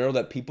names in general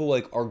that people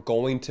like are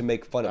going to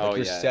make fun of. Like,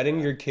 you're setting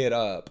your kid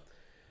up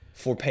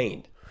for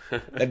pain.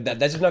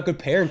 That's just not good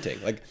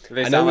parenting. Like,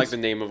 they sound like the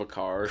name of a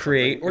car. Or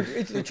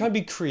they're trying to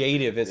be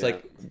creative. It's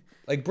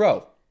like,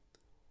 bro,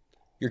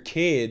 your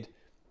kid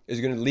is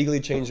going to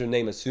legally change their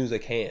name as soon as they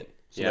can.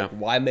 So like,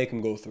 why make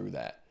them go through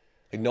that?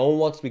 Like, no one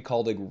wants to be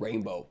called like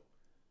Rainbow.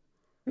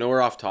 No, we're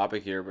off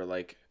topic here, but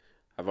like,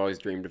 I've always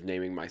dreamed of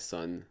naming my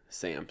son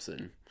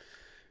Samson.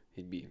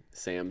 He'd be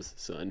Sam's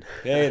son.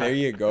 Hey, there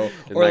you go.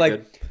 or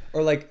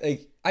like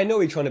I know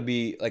he's trying to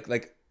be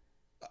like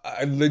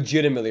I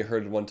legitimately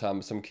heard one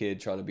time some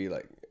kid trying to be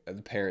like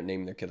the parent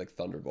naming their kid like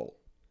Thunderbolt.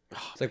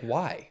 It's like,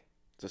 why?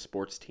 It's a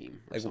sports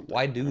team. Like,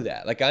 why do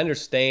that? Like, I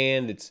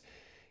understand it's.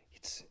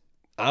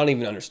 I don't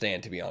even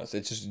understand, to be honest.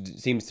 It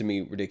seems to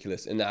me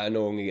ridiculous, and I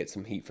know I'm gonna get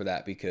some heat for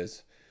that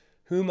because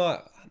who am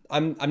I?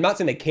 I'm not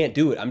saying they can't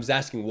do it. I'm just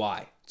asking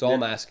why. That's all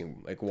I'm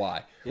asking. Like,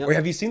 why? Yeah. Or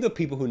have you seen the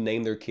people who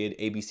name their kid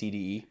A B C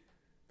D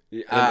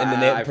E, and then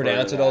they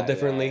pronounce it all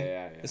differently?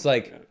 Yeah. It's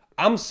like,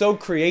 I'm so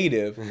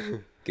creative.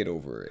 Get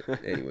over it.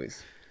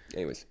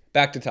 Anyways,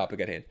 back to topic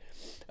at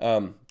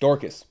hand.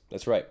 Dorcas.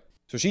 That's right.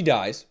 So she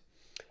dies,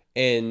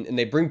 and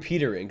they bring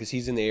Peter in because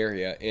he's in the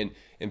area,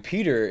 and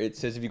Peter, it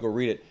says, if you go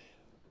read it,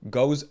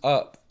 goes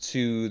up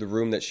to the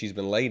room that she's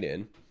been laid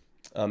in,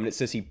 and it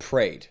says he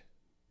prayed.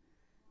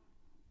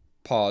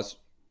 Pause,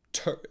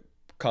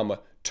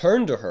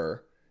 turned to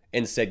her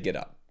and said, get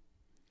up.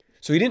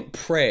 So he didn't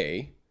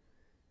pray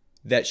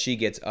that she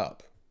gets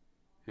up.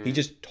 He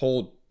just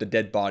told the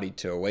dead body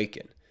to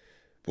awaken.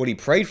 What he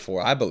prayed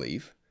for, I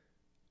believe,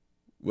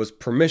 was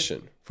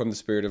permission from the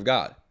Spirit of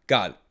God.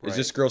 God, is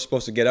this girl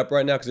supposed to get up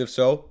right now? Because if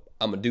so,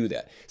 I'm going to do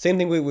that. Same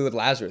thing with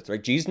Lazarus,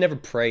 right? Jesus never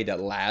prayed that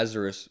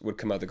Lazarus would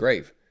come out of the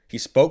grave. He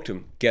spoke to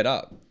him, get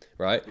up,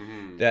 right?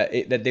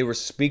 That they were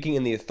speaking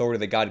in the authority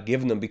that God had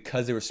given them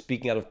because they were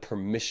speaking out of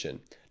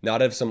permission,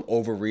 not of some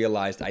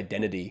over-realized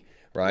identity,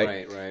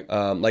 right?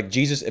 Right. Like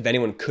Jesus, if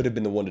anyone, could have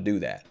been the one to do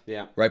that.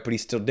 Yeah. Right, but he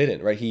still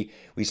didn't, right?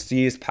 We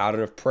see his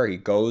pattern of prayer. He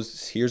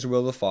goes, hears the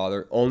will of the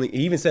Father. He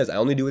even says, I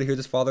only do what I hear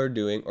this Father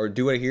doing, or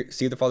do what I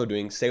see the Father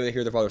doing, say what I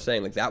hear the Father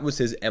saying. Like, that was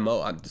his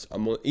MO.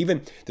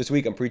 Even this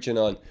week, I'm preaching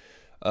on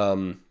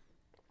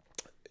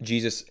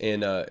Jesus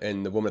and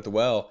the woman at the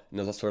well, and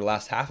the sort of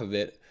last half of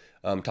it,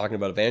 talking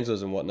about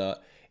evangelism and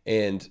whatnot.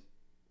 And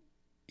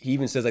he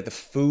even says, like, the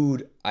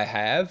food I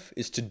have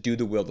is to do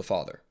the will of the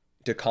Father,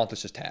 to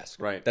accomplish his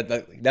task. Right.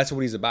 That's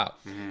what he's about.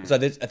 So I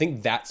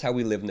think that's how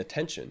we live in the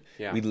tension.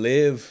 Yeah. We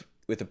live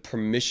with a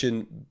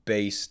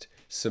permission-based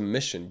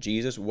submission.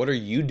 Jesus, what are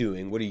you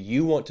doing? What do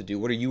you want to do?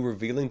 What are you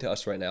revealing to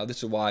us right now? This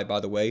is why, by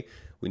the way,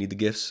 we need the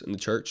gifts in the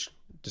church,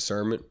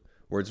 discernment,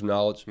 words of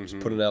knowledge, just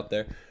putting it out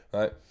there,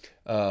 right?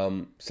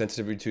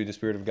 Sensitivity to the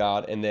Spirit of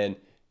God, and then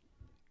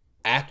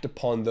act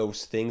upon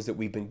those things that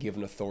we've been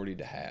given authority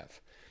to have.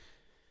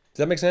 Does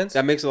that make sense?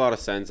 That makes a lot of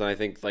sense, and I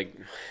think, like,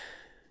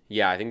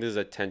 Yeah, I think this is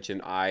a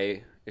tension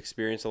I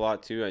experience a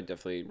lot too. I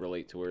definitely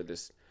relate to where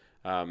this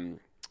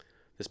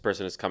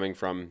person is coming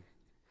from,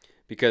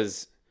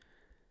 because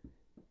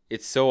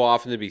it's so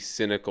often to be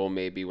cynical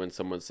maybe when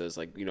someone says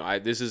like,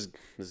 this is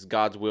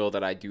God's will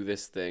that I do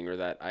this thing, or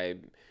that I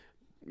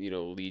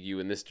lead you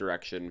in this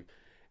direction,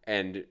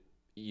 and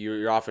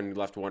you're often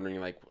left wondering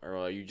like,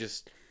 are you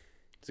just,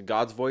 is it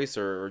God's voice,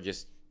 or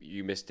just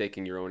you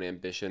mistaking your own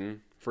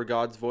ambition for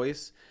God's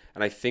voice?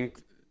 And I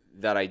think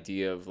that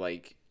idea of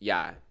like,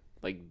 yeah,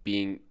 like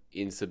being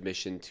in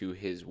submission to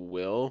his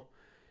will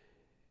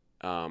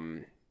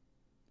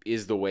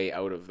is the way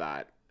out of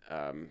that.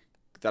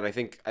 That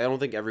I don't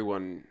think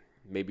everyone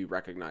maybe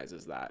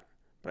recognizes that,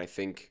 but I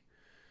think,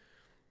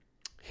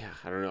 yeah,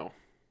 I don't know.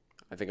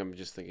 I think I'm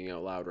just thinking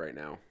out loud right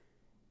now.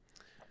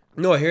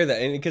 No, I hear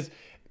that, and because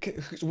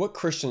what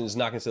Christian is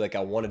not going to say like, I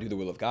want to do the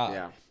will of God?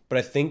 Yeah. But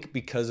I think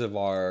because of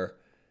our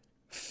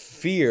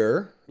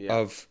fear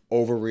of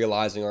over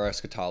realizing our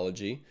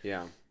eschatology,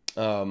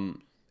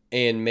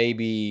 and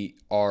maybe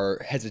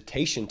our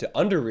hesitation to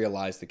under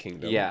realize the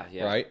kingdom,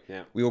 right?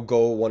 Yeah. We will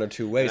go one or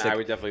two ways. And I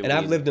would definitely and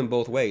I've lived in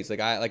both ways.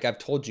 I've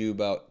told you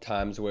about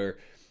times where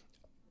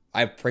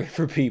I've prayed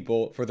for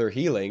people for their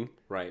healing,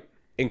 right,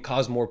 and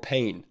caused more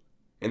pain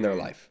in their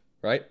life,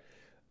 right?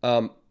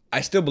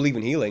 I still believe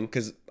in healing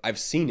because I've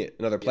seen it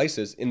in other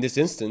places. In this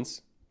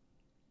instance,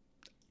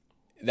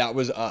 that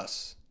was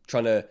us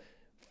trying to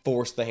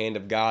force the hand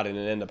of God, and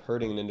it ended up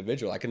hurting an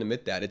individual. I can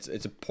admit that.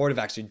 It's a part of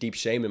actually deep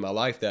shame in my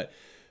life that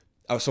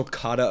I was so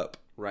caught up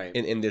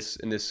in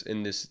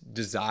this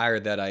desire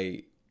that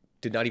I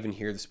did not even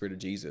hear the Spirit of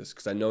Jesus,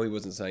 because I know he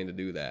wasn't saying to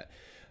do that.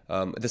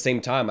 At the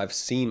same time, I've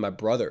seen my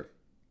brother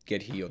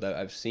get healed.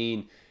 I've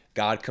seen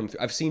God come through.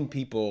 I've seen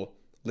people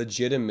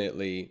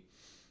legitimately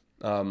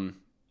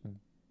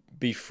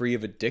be free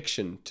of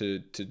addiction to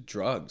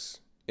drugs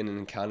in an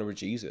encounter with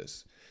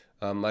Jesus.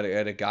 I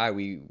had a guy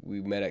we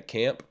met at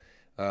camp,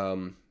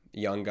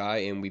 young guy,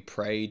 and we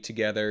prayed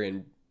together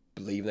and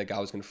believed that God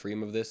was going to free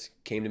him of this.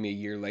 Came to me a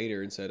year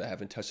later and said, I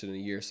haven't touched it in a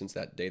year since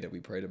that day that we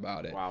prayed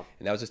about it. Wow.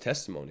 And that was his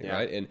testimony,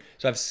 right? And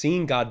so I've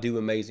seen God do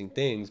amazing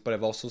things, but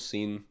I've also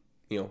seen,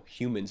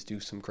 humans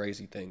do some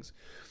crazy things.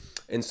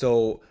 And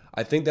so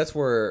I think that's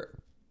where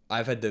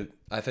I've had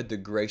the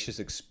gracious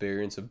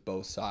experience of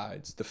both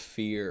sides, the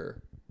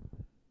fear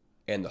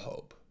and the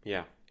hope.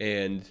 Yeah.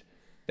 And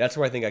that's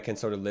where I think I can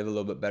sort of live a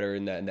little bit better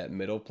in that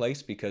middle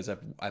place, because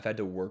I've had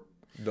to work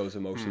those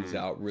emotions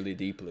out really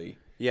deeply.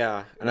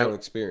 Yeah, and I don't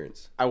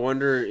experience. I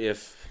wonder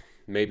if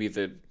maybe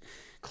the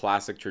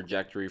classic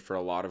trajectory for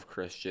a lot of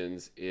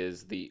Christians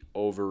is the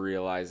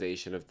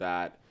over-realization of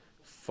that,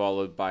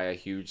 followed by a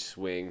huge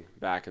swing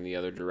back in the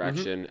other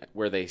direction,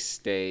 where they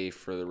stay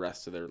for the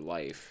rest of their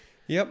life.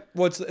 Yep.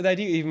 Well, it's the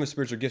idea, even with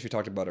spiritual gifts, we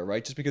talked about it,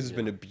 right? Just because it's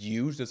been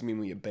abused doesn't mean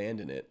we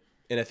abandon it.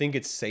 And I think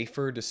it's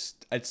safer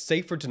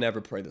to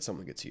never pray that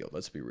someone gets healed.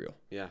 Let's be real.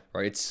 Yeah.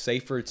 Right. It's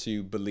safer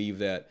to believe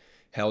that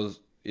hell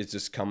is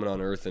just coming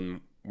on earth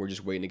and we're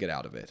just waiting to get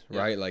out of it.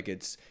 Right. Like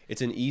it's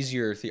an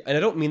easier thing. And I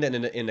don't mean that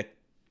in a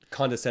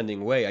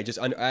condescending way.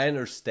 I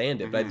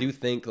understand it, but I do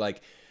think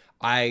like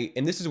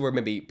and this is where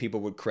maybe people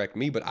would correct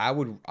me, but I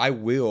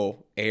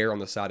will err on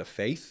the side of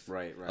faith.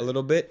 Right. A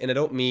little bit. And I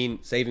don't mean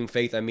saving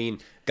faith. I mean,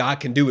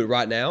 God can do it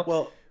right now.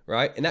 Well,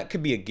 right. And that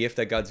could be a gift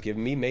that God's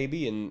given me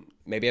maybe. And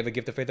maybe I have a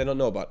gift of faith I don't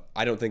know about.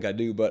 I don't think I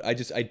do, but I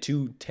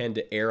too tend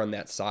to err on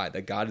that side,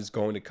 that God is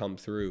going to come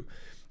through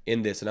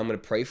in this, and I'm going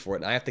to pray for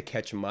it. And I have to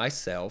catch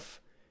myself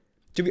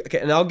to be, okay.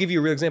 And I'll give you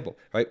a real example,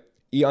 right?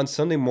 On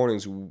Sunday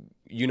mornings,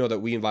 that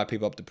we invite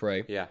people up to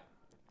pray. Yeah.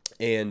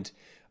 And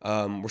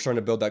we're starting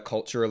to build that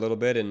culture a little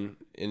bit,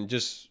 and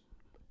just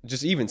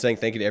even saying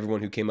thank you to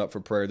everyone who came up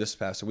for prayer this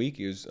past week.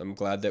 I'm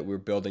glad that we're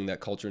building that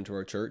culture into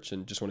our church,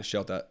 and just want to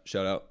shout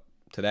out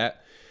to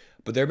that.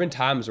 But there have been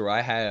times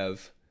where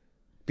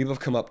people have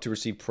come up to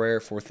receive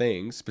prayer for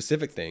things,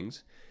 specific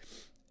things,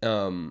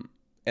 and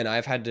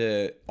I've had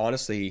to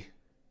honestly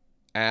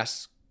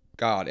ask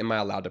God, am I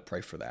allowed to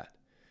pray for that?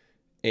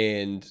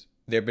 And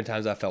there have been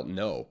times I felt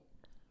no.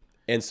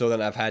 And so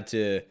then I've had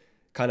to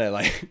kind of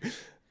like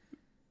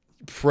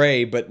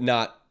pray, but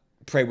not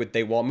pray what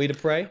they want me to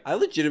pray. I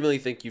legitimately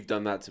think you've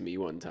done that to me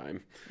one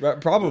time.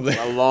 Probably.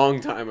 A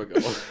long time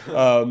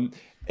ago.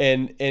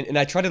 And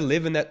I try to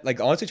live in that, like,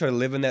 honestly try to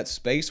live in that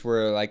space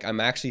where, like, I'm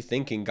actually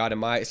thinking, God,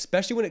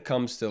 especially when it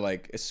comes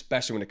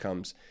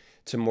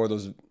to more of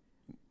those,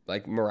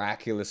 like,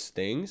 miraculous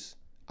things,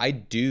 I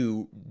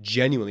do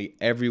genuinely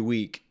every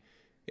week.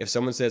 If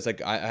someone says,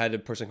 like, I had a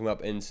person come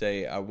up and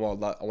say, I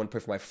want to pray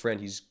for my friend,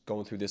 he's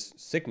going through this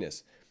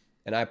sickness.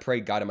 And I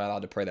prayed, God, am I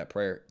allowed to pray that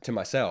prayer to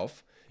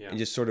myself? Yeah. And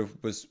just sort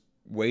of was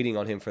waiting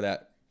on him for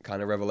that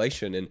kind of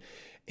revelation.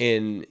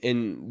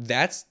 And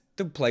that's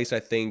the place I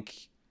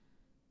think,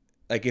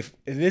 like, if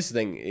this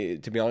thing,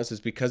 to be honest,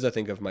 is because I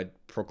think of my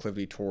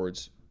proclivity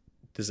towards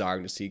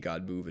desiring to see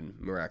God move in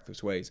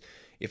miraculous ways.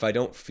 If I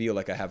don't feel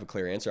like I have a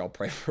clear answer, I'll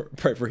pray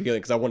for healing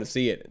because I want to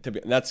see it.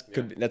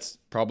 That's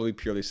probably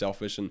purely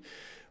selfish,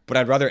 But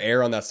I'd rather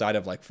err on that side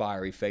of like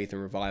fiery faith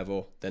and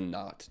revival than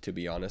not, to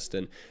be honest.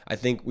 And I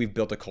think we've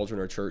built a culture in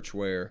our church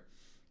where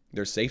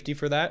there's safety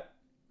for that,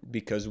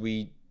 because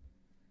we,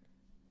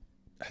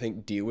 I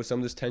think, deal with some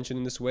of this tension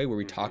in this way where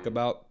we talk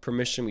about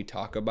permission, we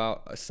talk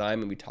about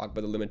assignment, we talk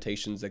about the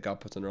limitations that God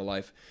puts in our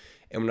life,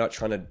 and we're not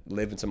trying to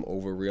live in some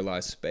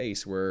over-realized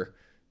space where,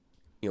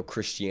 you know,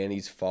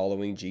 Christianity's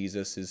following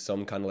Jesus is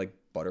some kind of like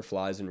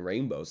butterflies and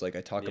rainbows. Like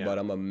I talk about,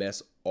 I'm a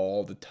mess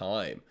all the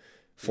time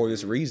for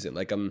this reason.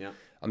 Like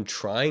I'm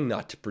trying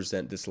not to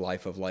present this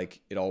life of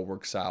like it all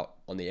works out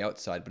on the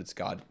outside, but it's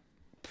God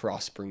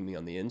prospering me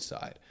on the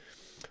inside,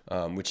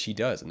 which he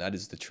does, and that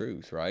is the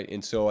truth, right?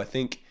 And so I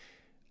think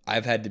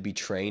I've had to be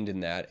trained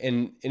in that,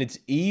 and it's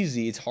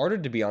easy. It's harder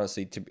to be,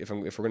 honestly, to if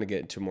we're going to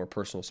get into more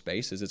personal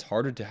spaces, it's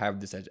harder to have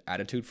this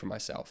attitude for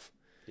myself.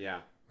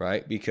 Yeah.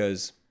 Right?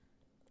 Because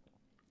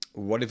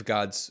what if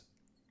God's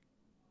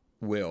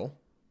will,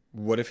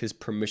 what if his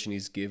permission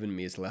he's given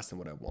me is less than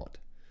what I want?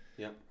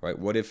 Yeah. Right?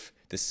 What if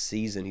the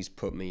season he's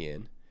put me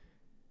in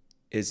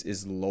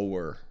is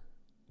lower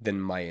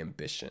than my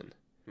ambition?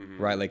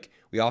 Right? Like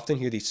we often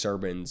hear these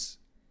sermons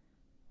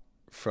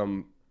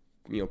from,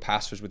 you know,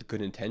 pastors with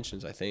good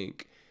intentions, I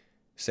think,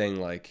 saying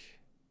like,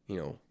 you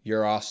know,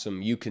 you're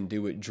awesome, you can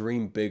do it,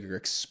 dream bigger,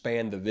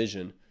 expand the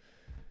vision.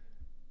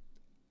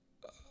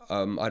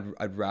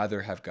 I'd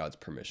rather have God's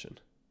permission.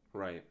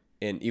 Right.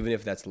 And even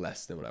if that's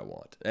less than what I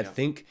want. I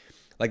think,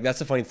 like, that's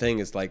the funny thing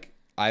is, like,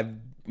 I'm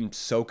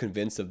so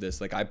convinced of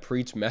this. Like, I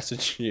preach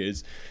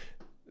messages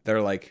that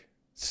are like,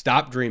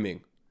 stop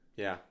dreaming.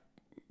 Yeah.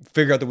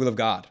 Figure out the will of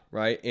God,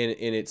 right? And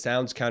it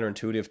sounds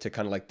counterintuitive to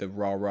kind of like the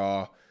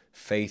raw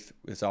faith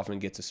this often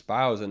gets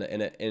espoused, and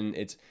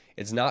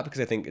it's not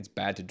because I think it's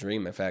bad to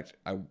dream. In fact,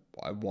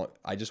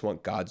 I just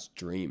want God's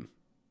dream.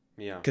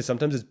 Yeah. Because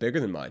sometimes it's bigger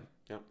than mine.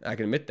 Yeah. I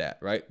can admit that,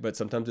 right? But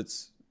sometimes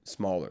it's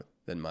smaller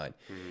than mine.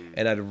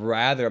 And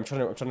I'm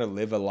trying to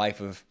live a life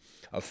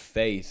of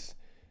faith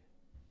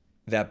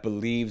that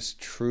believes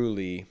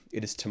truly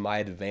it is to my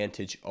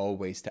advantage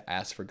always to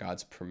ask for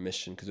God's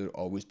permission, because it would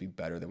always be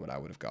better than what I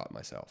would have got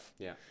myself.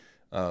 Yeah.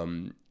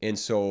 And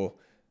so,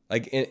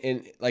 like,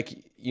 and like,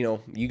 you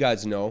know, you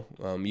guys know,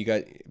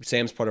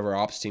 Sam's part of our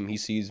ops team. He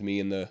sees me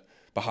in the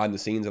behind the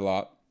scenes a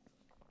lot.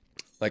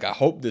 Like, I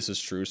hope this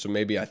is true. So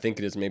maybe I think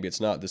it is, maybe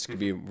it's not. This could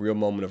be a real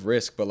moment of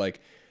risk. But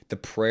like, the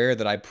prayer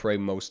that I pray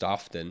most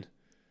often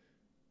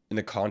in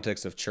the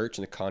context of church,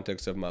 in the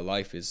context of my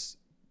life, is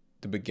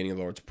the beginning of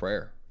the Lord's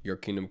Prayer. Your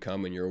kingdom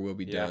come and your will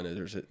be done. And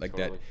there's like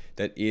totally.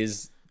 that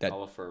is that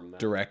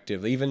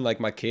directive. Even like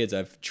my kids,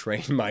 I've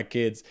trained my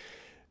kids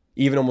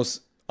even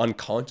almost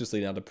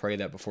unconsciously now to pray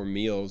that before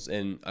meals.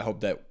 And I hope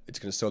that it's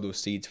going to sow those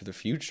seeds for the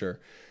future.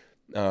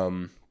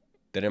 That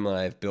Emma and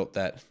I have built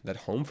that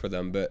home for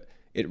them. But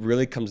it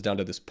really comes down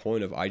to this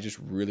point of, I just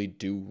really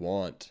do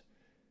want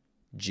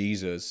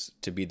Jesus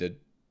to be the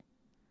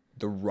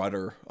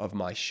rudder of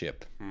my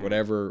ship,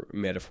 whatever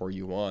metaphor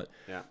you want.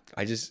 Yeah.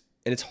 And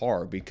it's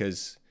hard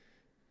because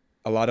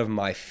a lot of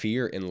my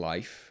fear in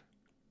life,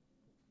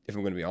 if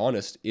I'm going to be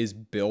honest, is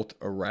built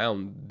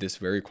around this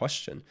very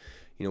question.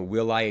 You know,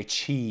 will I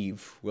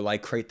achieve? Will I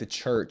create the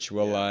church?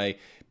 Will I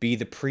be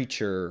the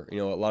preacher? You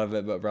know, a lot of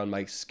it around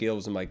my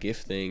skills and my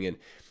gifting. And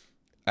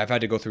I've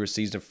had to go through a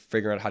season of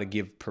figuring out how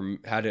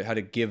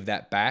to give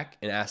that back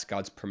and ask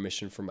God's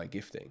permission for my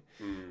gifting,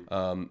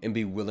 and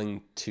be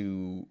willing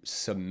to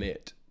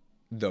submit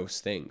those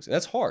things. And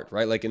that's hard,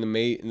 right? Like in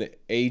the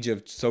age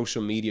of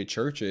social media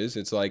churches,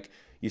 it's like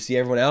you see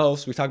everyone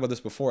else. We've talked about this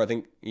before. I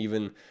think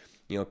even,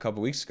 you know, a couple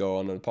of weeks ago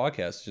on the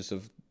podcast, just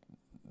of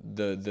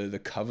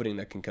the coveting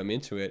that can come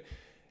into it.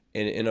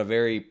 And in a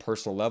very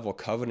personal level,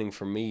 coveting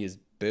for me is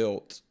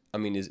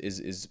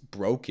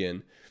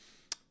broken,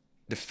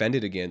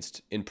 defended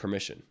against in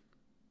permission.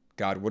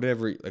 God,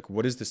 whatever, like,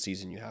 what is the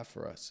season you have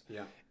for us?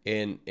 Yeah.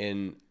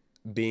 And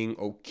being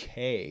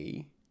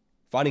okay,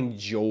 finding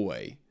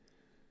joy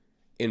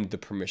in the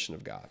permission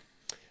of God.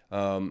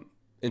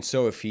 And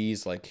so if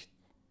he's like,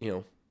 you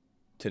know,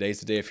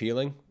 today's the day of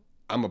healing,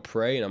 I'm going to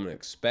pray and I'm going to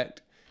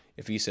expect.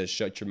 If he says,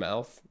 shut your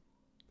mouth,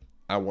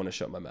 I want to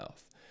shut my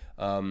mouth.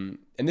 And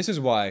this is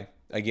why,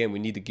 again, we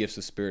need the gifts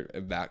of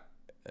Spirit back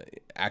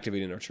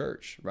activated in our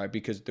church, right?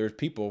 Because there's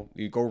people,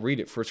 you go read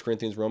it, 1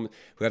 Corinthians, Romans,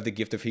 who have the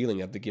gift of healing,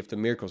 have the gift of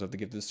miracles, have the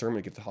gift of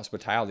discernment, the gift of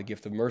hospitality, the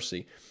gift of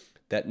mercy,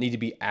 that need to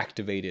be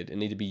activated and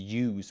need to be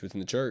used within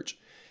the church.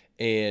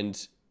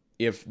 And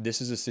if this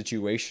is a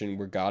situation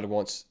where God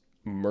wants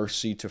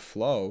mercy to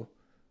flow,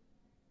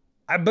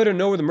 I better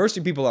know where the mercy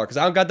people are, because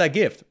I don't got that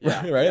gift,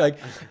 right? Yeah. Like,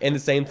 and the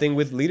same thing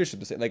with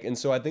leadership. Like, and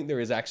so I think there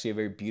is actually a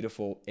very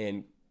beautiful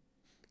and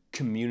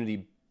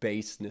community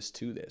basedness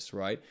to this,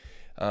 right?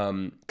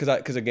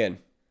 Because again,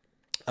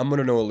 I'm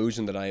under no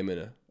illusion that I am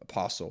an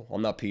apostle.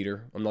 I'm not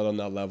Peter. I'm not on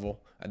that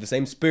level. I have the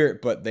same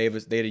Spirit, but they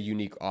had a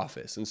unique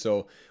office. And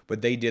so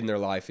what they did in their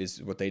life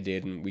is what they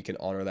did, and we can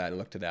honor that and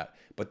look to that.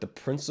 But the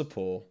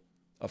principle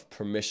of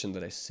permission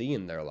that I see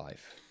in their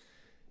life,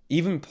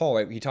 even Paul,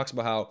 right, he talks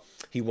about how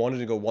he wanted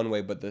to go one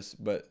way, but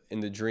in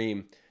the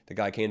dream, the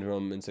guy came to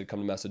him and said,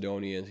 come to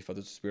Macedonia, and he felt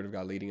the Spirit of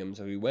God leading him,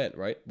 so he went,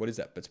 right? What is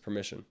that? It's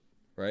permission,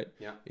 right?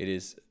 Yeah. It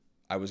is,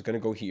 I was going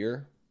to go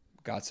here,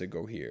 God said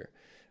go here,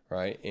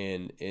 right?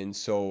 And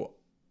so,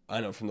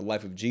 I know from the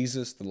life of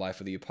Jesus, the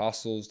life of the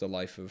apostles, the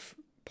life of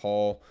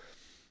Paul,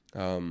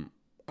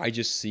 I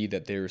just see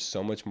that there is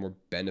so much more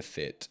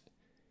benefit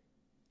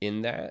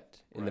in that,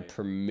 in the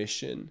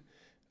permission,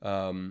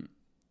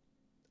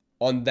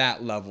 on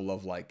that level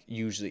of like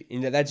usually,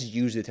 and that's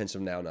usually the tense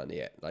of now, not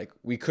yet. Like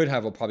we could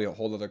have probably a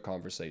whole other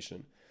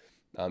conversation,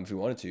 if we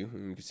wanted to,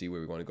 and we can see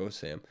where we want to go,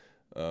 Sam,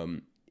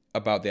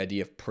 about the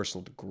idea of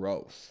personal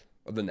growth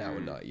of the now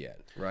and not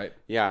yet, right?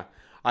 Yeah.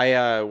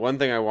 I one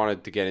thing I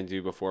wanted to get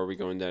into before we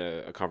go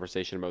into a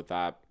conversation about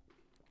that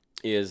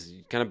is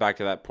kind of back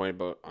to that point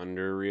about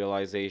under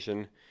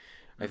realization.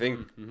 I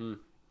think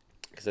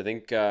because I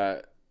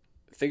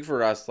think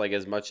for us, like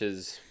as much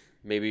as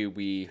maybe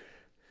we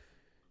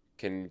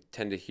can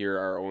tend to hear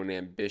our own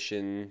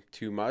ambition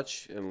too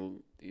much,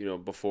 and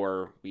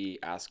before we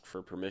ask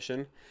for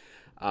permission,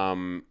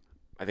 I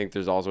think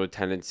there's also a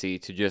tendency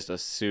to just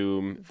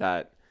assume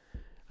that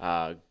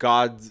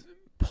God's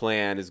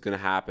plan is going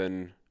to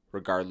happen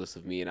regardless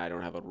of me, and I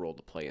don't have a role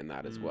to play in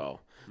that as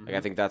well. Like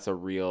I think that's a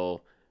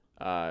real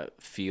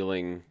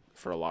feeling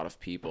for a lot of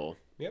people.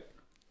 Yep.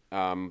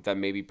 That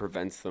maybe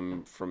prevents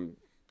them from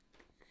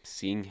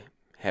seeing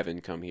heaven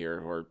come here,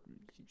 or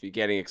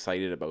getting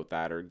excited about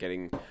that, or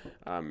getting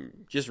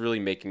just really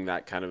making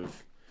that kind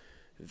of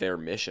their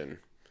mission.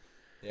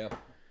 Yeah.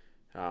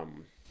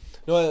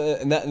 No,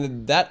 and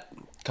that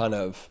kind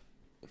of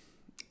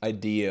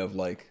idea of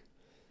like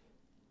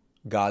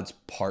God's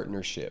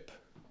partnership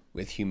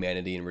with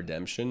humanity and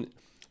redemption,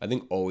 I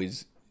think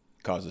always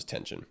causes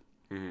tension.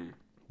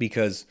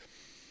 Because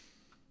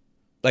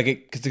like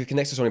it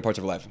connects to so many parts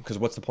of our life. Because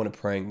what's the point of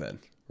praying then,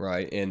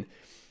 right? And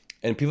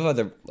people had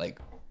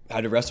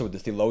to wrestle with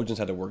this. Theologians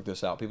had to work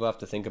this out. People have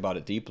to think about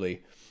it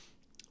deeply.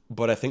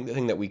 But I think the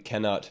thing that we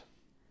cannot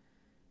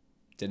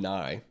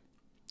deny,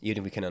 even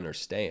if we can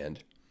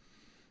understand,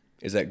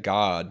 is that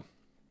God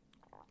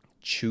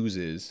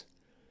chooses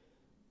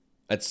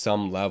at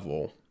some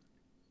level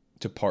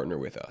to partner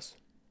with us.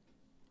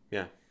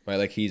 Yeah. Right?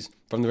 Like he's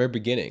from the very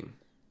beginning,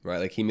 right?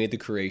 Like he made the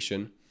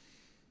creation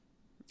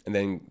and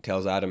then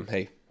tells Adam,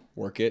 hey,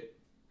 work it,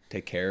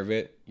 take care of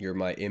it. You're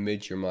my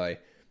image. You're my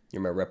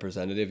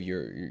representative.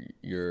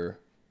 You're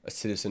a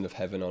citizen of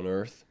heaven on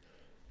earth.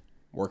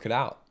 Work it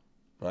out,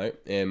 right?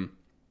 And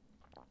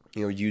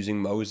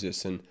using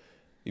Moses, and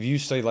if you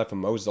study the life of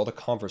Moses, all the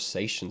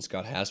conversations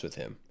God has with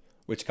him,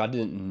 which God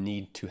didn't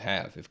need to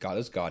have. If God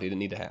is God, He didn't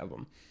need to have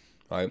them,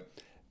 right?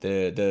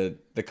 The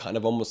kind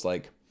of almost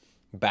like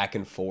back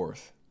and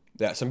forth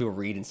that some people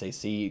read and say,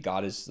 see,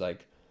 God is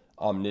like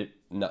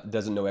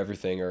doesn't know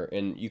everything,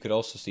 and you could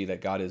also see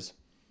that God is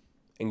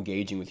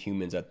engaging with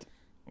humans at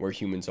where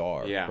humans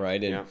are,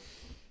 right? And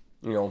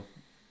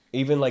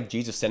even like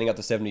Jesus sending out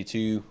the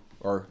 72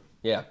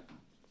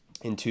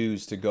 in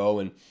twos to go,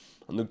 and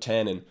on Luke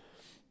 10, and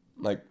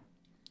like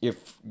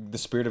if the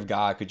Spirit of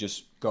God could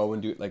just go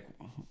and do it, like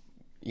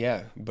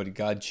but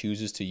God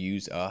chooses to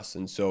use us,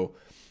 and so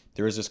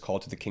there is this call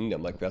to the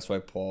kingdom. Like that's why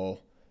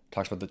Paul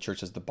talks about the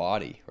church as the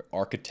body,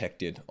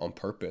 architected on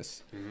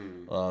purpose.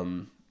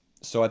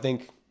 So I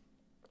think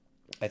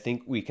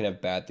we can have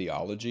bad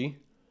theology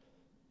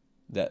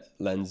that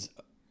lends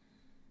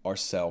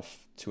ourselves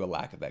to a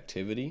lack of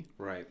activity,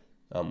 right?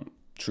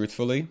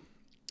 Truthfully,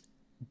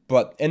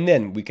 and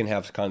then we can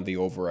have kind of the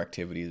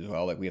overactivity as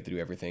well, like we have to do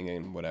everything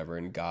and whatever,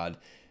 and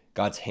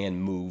God's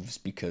hand moves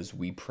because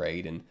we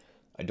prayed, and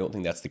I don't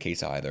think that's the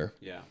case either.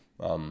 Yeah.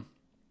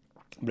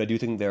 But I do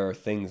think there are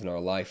things in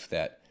our life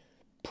that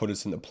put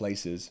us into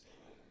places,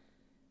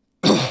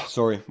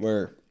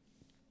 where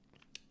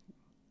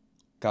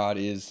God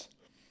is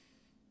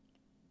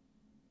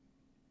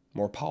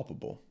more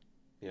palpable.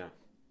 Yeah.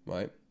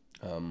 Right?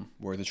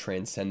 Where the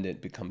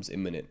transcendent becomes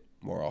imminent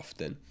more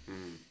often.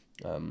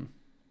 And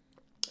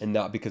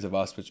not because of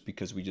us, but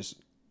because we just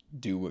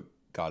do what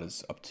God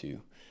is up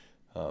to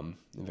in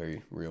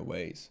very real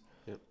ways.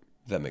 Yep.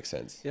 If that makes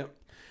sense. Yep.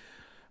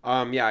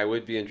 I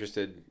would be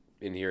interested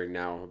in hearing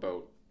now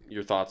about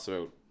your thoughts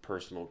about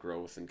personal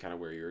growth and kind of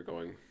where you were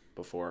going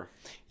before.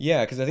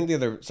 Yeah, because I think the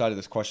other side of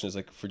this question is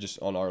like for just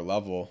on our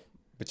level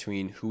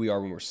between who we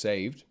are when we're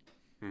saved,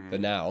 the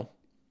now,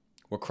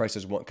 what Christ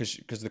has won,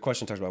 because the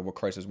question talks about what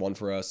Christ has won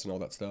for us and all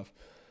that stuff,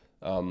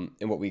 and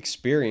what we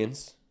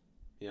experience,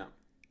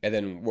 and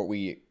then what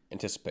we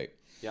anticipate.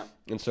 Yeah.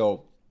 And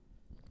so,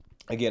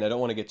 again, I don't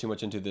want to get too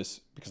much into this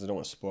because I don't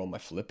want to spoil my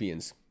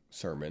Philippians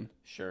sermon.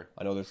 Sure.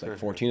 I know there's like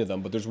 14 of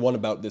them, but there's one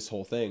about this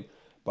whole thing,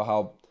 about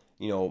how,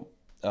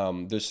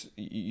 there's,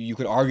 you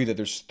could argue that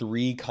there's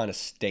three kind of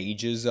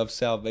stages of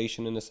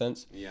salvation in a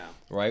sense. Yeah.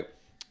 Right?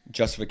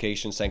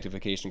 Justification,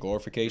 sanctification,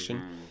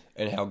 glorification,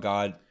 and how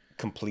God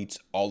completes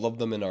all of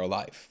them in our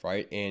life,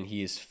 right? And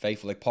He is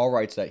faithful. Like Paul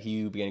writes that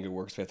He who began a good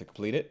work is faithful to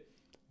complete it.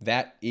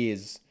 That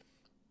is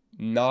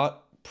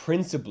not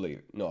principally,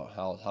 no,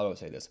 how do I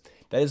say this?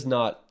 That is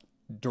not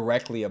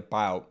directly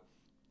about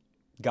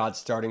God's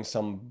starting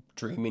some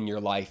dream in your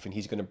life and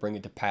he's going to bring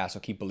it to pass, so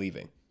keep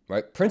believing,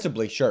 right?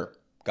 Principally, sure,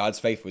 God's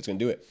faithful, he's going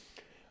to do it.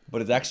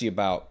 But it's actually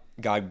about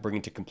God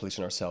bringing to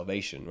completion our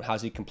salvation. How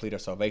does he complete our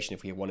salvation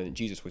if we have one in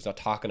Jesus? Well, he's not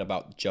talking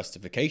about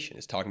justification.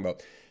 He's talking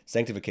about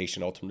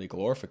sanctification, ultimately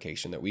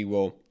glorification, that we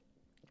will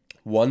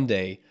one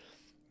day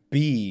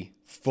be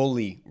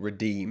fully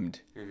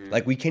redeemed.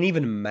 Like, we can't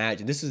even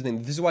imagine. This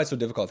is why it's so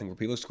difficult, I think, for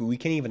people. We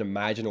can't even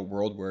imagine a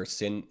world where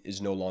sin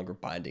is no longer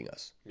binding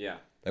us. Yeah.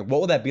 Like, what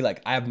would that be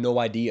like? I have no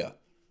idea.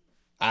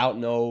 I don't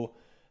know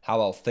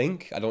how I'll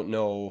think. I don't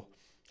know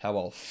how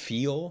I'll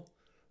feel.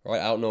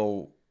 Right? I don't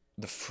know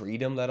the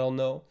freedom that I'll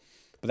know.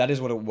 But that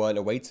is what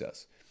awaits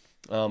us.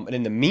 And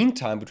in the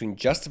meantime, between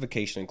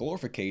justification and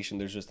glorification,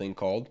 there's this thing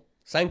called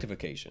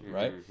sanctification,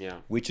 right? Yeah.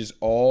 Which is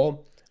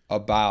all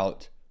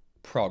about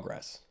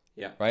progress.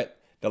 Yeah. Right?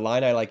 The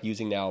line I like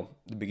using now at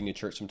the beginning of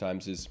church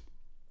sometimes is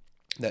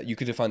that you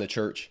could define the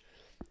church,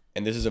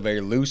 and this is a very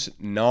loose,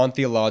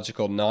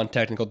 non-theological,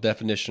 non-technical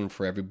definition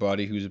for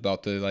everybody who's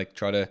about to like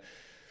try to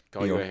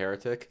Call you a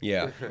heretic?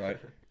 Yeah, right.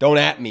 Don't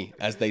at me,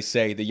 as they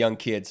say, the young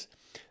kids.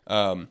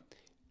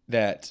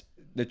 That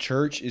the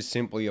church is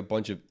simply a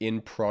bunch of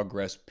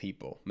in-progress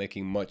people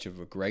making much of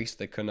a grace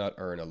they could not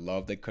earn, a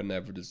love they could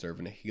never deserve,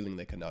 and a healing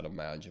they could not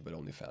imagine, but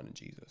only found in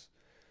Jesus.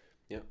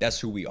 Yeah. That's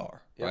who we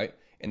are, right?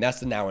 And that's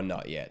the now and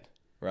not yet,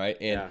 right?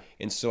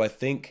 And so I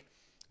think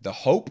the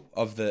hope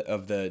of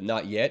the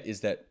not yet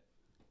is that,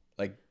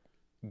 like,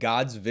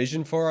 God's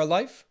vision for our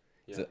life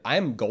is that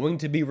I'm going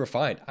to be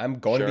refined. I'm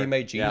going to be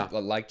made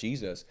like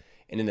Jesus.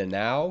 And in the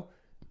now,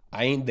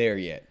 I ain't there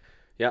yet.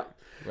 Yeah.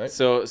 Right.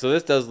 So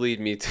this does lead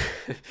me to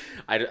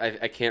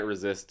I can't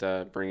resist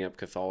bringing up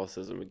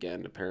Catholicism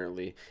again,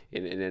 apparently,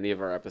 in any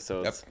of our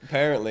episodes.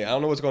 Apparently. I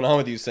don't know what's going on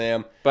with you,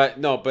 Sam. But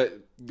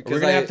We're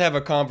going to have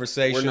a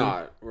conversation.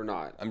 We're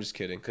not. I'm just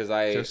kidding.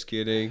 Just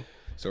kidding.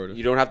 Sort of.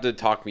 You don't have to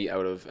talk me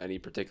out of any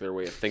particular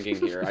way of thinking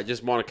here. I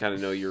just want to kind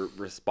of know your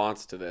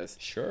response to this.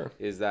 Sure.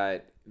 Is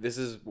that this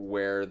is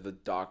where the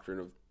doctrine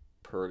of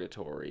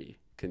purgatory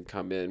can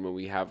come in when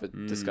we have a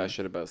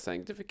discussion about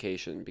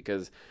sanctification,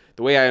 because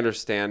the way I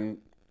understand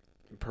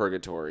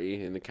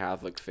purgatory in the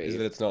Catholic faith is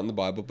that it's not in the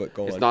Bible, but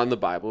go on. It's not in the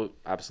Bible,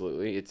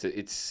 absolutely.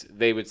 It's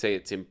they would say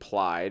it's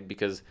implied,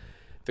 because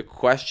the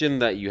question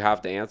that you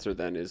have to answer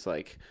then is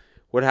like,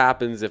 what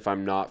happens if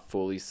I'm not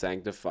fully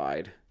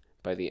sanctified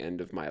by the end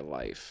of my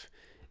life?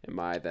 Am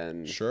I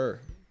then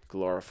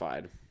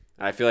glorified?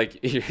 I feel like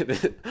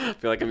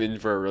I'm in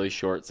for a really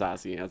short,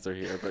 sassy answer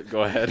here, but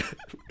go ahead.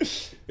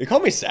 You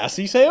call me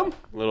sassy, Sam?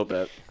 A little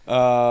bit.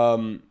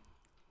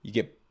 You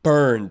get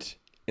burned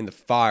in the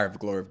fire of the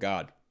glory of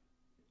God.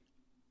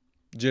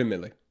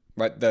 Legitimately,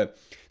 right?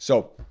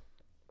 So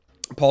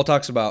Paul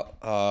talks about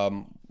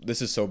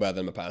this is so bad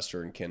that I'm a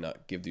pastor and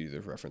cannot give you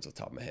the reference off the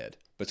top of my head,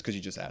 but it's because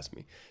you just asked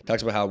me. He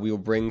talks about how we will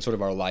bring sort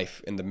of our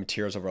life and the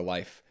materials of our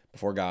life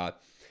before God,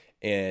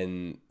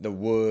 and the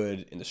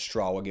wood and the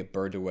straw will get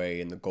burned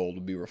away, and the gold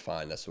will be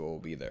refined. That's what will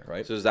be there,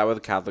 right? So is that what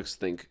the Catholics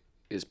think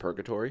is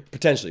purgatory?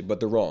 Potentially, but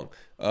they're wrong.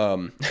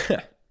 I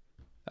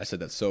said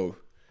that so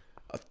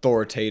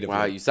authoritatively.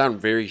 Wow, you sound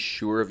very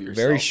sure of yourself.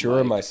 Very sure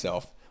Mike. of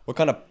myself. What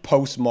kind of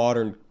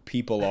postmodern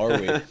people are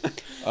we?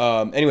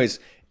 Anyways,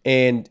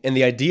 and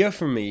the idea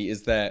for me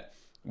is that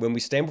when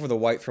we stand before the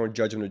white throne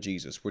judgment of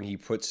Jesus, when he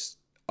puts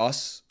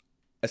us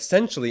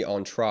essentially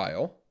on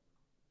trial,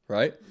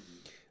 right?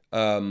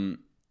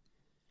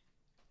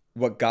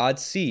 What God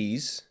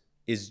sees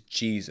is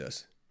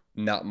Jesus,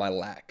 not my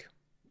lack.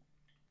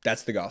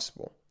 That's the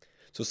gospel.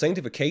 So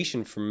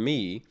sanctification for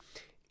me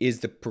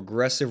is the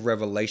progressive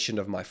revelation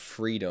of my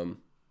freedom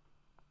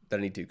that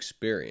I need to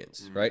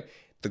experience, right?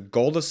 The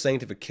goal of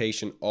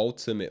sanctification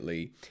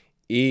ultimately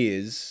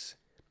is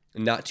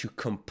not to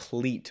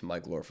complete my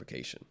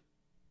glorification,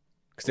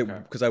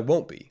 because I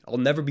won't be. I'll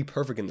never be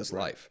perfect in this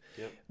life.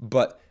 Yep.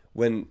 But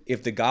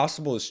if the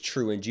gospel is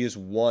true and Jesus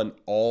won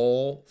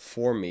all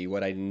for me,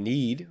 what I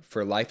need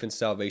for life and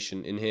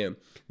salvation in him,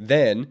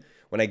 then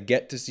when I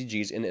get to see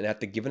Jesus and have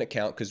to give an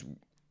account, because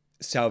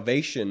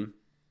salvation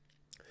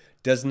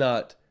does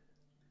not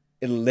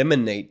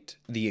eliminate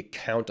the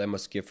account I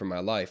must give for my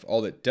life.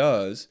 All it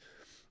does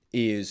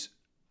is,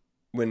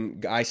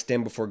 when I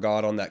stand before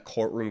God on that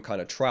courtroom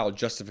kind of trial,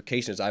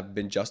 justification is I've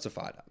been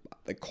justified.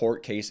 The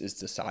court case is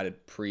decided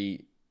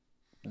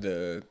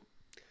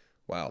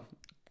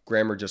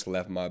grammar just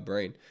left my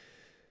brain.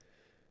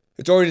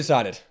 It's already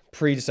decided,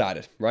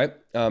 pre-decided, right?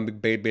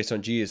 Based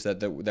on Jesus,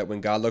 that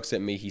when God looks at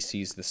me, he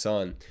sees the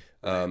Son.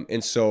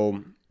 And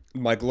so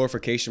my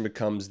glorification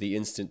becomes the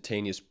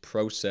instantaneous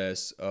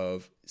process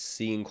of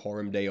seeing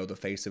coram Deo, the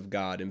face of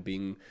God, and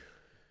being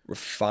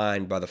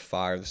refined by the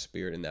fire of the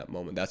Spirit in that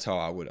moment. That's how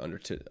I would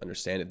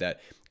understand it. That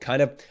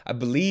kind of, I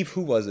believe,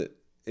 who was it?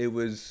 It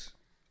was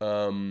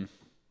some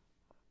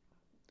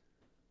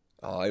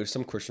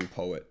Christian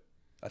poet.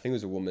 I think it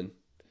was a woman.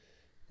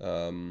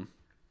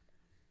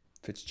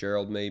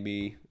 Fitzgerald,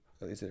 maybe.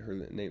 Is it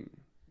her name?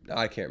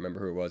 I can't remember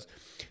who it was.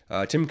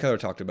 Tim Keller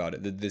talked about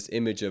it. This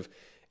image of,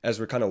 as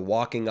we're kind of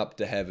walking up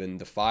to heaven,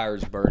 the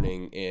fire's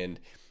burning,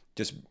 and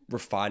just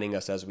refining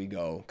us as we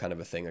go, kind of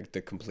a thing, like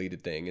the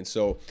completed thing. And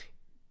so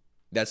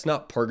that's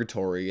not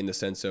purgatory in the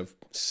sense of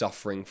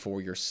suffering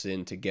for your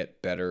sin to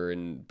get better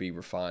and be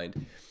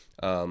refined.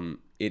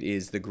 It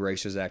is the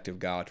gracious act of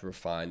God to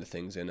refine the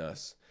things in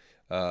us.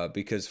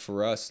 Because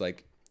for us,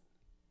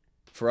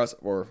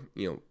 or,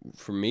 you know,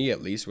 for me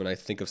at least, when I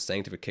think of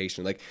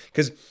sanctification, like,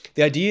 because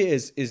the idea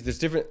is there's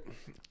different,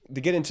 to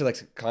get into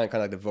like kind of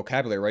like the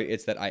vocabulary, right?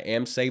 It's that I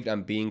am saved,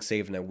 I'm being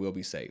saved, and I will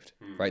be saved,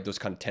 right? Those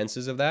kind of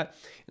tenses of that.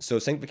 So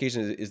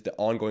sanctification is the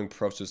ongoing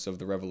process of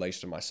the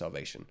revelation of my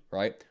salvation,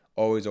 right?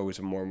 Always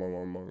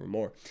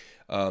more.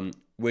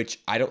 Which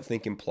I don't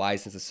think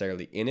implies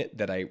necessarily in it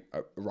that I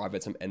arrive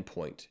at some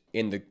endpoint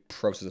in the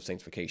process of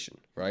sanctification,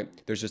 right?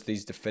 There's just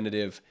these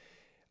definitive,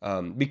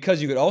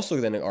 because you could also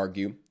then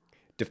argue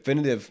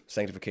definitive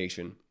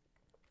sanctification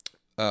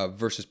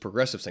versus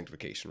progressive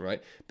sanctification,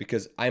 right?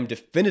 Because I'm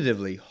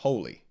definitively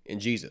holy in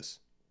Jesus.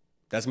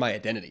 That's my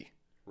identity,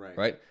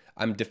 right?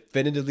 I'm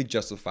definitively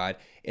justified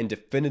and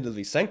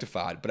definitively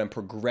sanctified, but I'm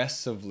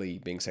progressively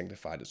being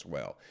sanctified as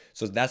well.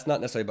 So that's not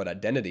necessarily about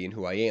identity and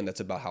who I am. That's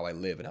about how I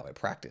live and how I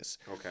practice.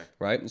 Okay.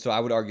 Right? And so I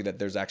would argue that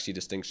there's actually a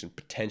distinction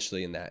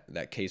potentially in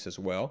that case as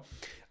well.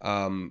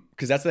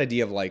 Because that's the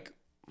idea of like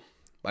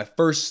my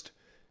first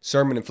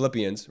sermon in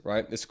Philippians,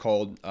 right? It's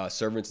called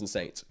Servants and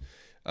Saints,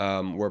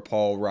 where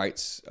Paul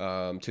writes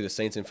to the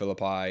saints in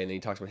Philippi, and then he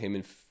talks about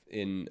him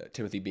in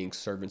Timothy being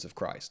servants of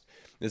Christ.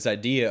 This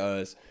idea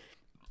is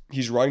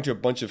he's writing to a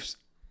bunch of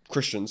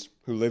Christians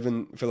who live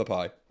in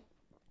Philippi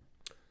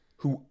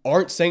who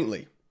aren't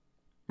saintly,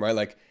 right?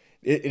 Like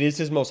it is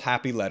his most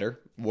happy letter.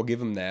 We'll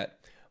give him that.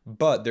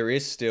 But there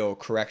is still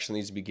correction that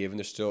needs to be given.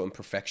 There's still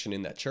imperfection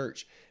in that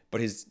church. But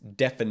his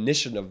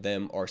definition of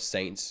them are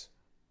saints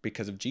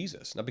because of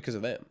Jesus, not because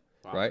of them,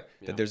 right?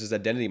 Yeah. That there's this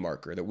identity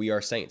marker that we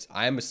are saints.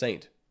 I am a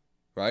saint,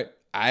 right?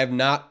 I have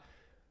not,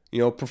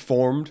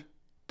 performed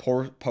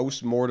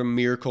post-mortem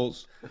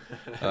miracles.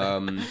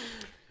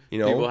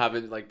 People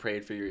haven't like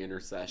prayed for your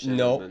intercession.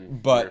 No,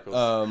 but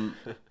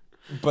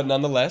but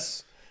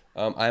nonetheless,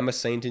 I am a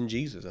saint in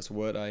Jesus. That's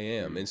what I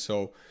am. And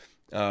so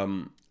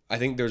I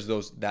think there's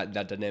that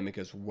dynamic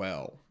as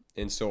well.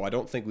 And so I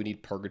don't think we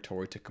need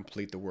purgatory to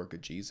complete the work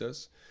of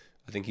Jesus.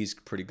 I think he's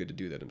pretty good to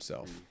do that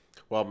himself.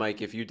 Well,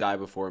 Mike, if you die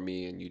before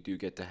me and you do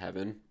get to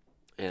heaven,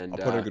 and I'll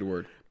put in a good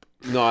word.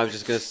 No, I was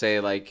just gonna say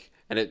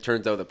and it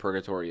turns out that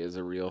purgatory is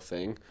a real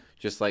thing.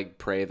 Just like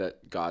pray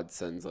that God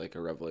sends like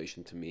a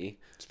revelation to me.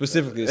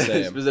 Specifically to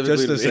Sam.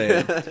 Just to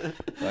Sam.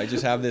 I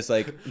just have this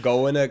like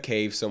go in a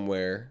cave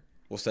somewhere.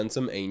 We'll send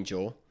some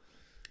angel.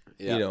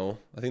 Yeah.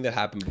 I think that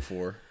happened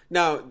before.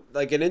 Now,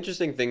 like an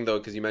interesting thing though,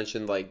 because you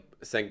mentioned like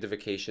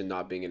sanctification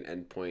not being an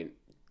endpoint.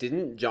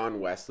 Didn't John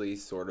Wesley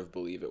sort of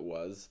believe it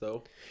was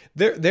though?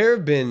 There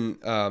have been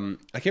I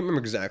can't remember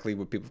exactly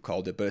what people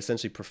called it, but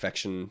essentially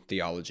perfection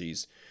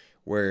theologies,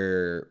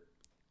 where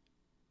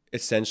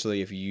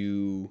essentially if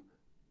you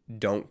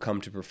don't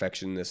come to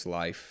perfection in this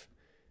life,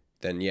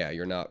 then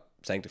you're not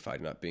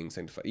sanctified, not being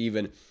sanctified.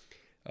 Even,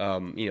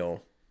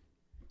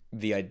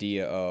 the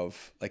idea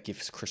of like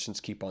if Christians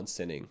keep on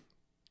sinning,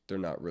 they're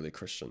not really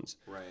Christians.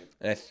 Right.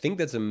 And I think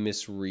that's a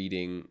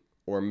misreading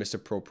or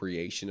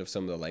misappropriation of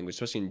some of the language,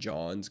 especially in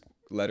John's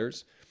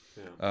letters.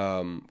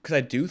 Yeah. Because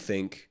I do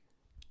think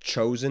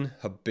chosen,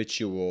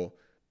 habitual,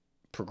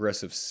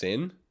 progressive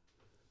sin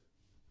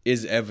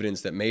is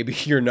evidence that maybe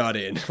you're not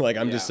in. Like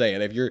I'm just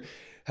saying, if you're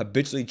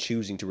habitually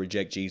choosing to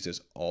reject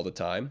Jesus all the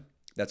time,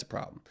 that's a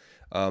problem.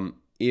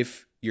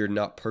 If you're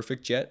not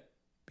perfect yet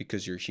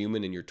because you're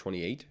human and you're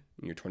 28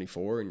 and you're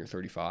 24 and you're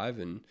 35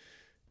 and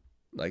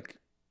like,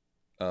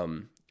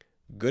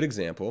 good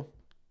example,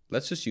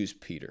 let's just use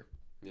Peter.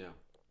 Yeah.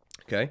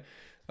 Okay.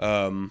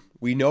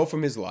 We know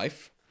from his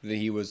life that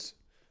he was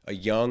a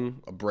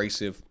young,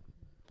 abrasive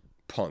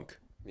punk.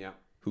 Yeah.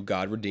 Who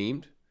God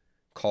redeemed,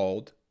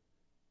 called,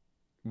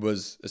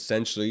 was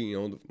essentially,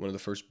 one of the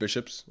first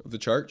bishops of the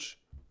church,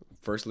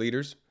 first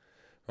leaders,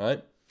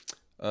 right?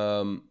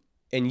 And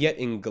yet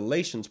in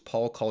Galatians,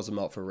 Paul calls him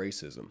out for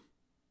racism,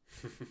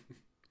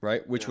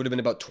 right? Which would have been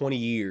about 20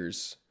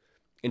 years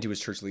into his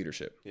church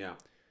leadership. Yeah.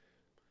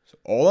 So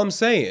all I'm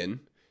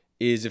saying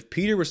is if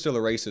Peter was still a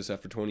racist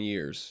after 20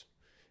 years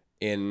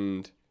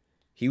and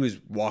he was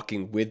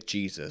walking with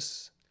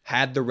Jesus,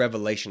 had the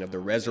revelation of the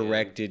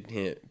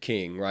resurrected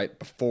king, right,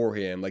 before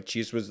him, like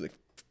Jesus was like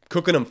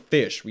cooking him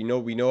fish. We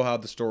know how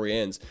the story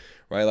ends,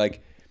 right?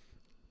 Like,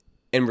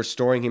 and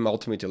restoring him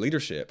ultimately to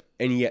leadership.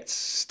 And yet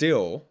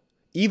still,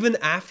 even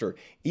after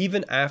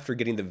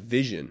getting the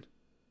vision,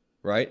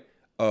 right,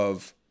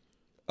 of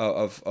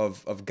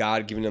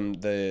God giving him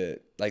the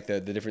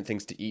different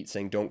things to eat,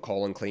 saying, don't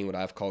call unclean what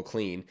I've called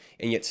clean,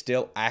 and yet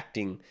still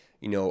acting,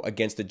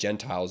 against the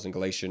Gentiles in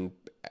Galatians,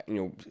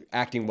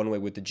 acting one way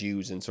with the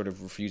Jews and sort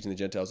of refusing the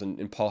Gentiles,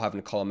 and Paul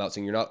having to call him out,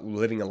 saying, you're not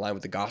living in line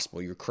with the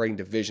gospel. You're creating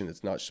division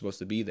that's not supposed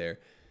to be there.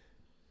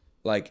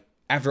 Like,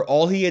 after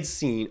all he had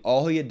seen,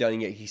 all he had done,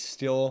 and yet he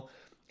still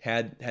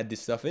had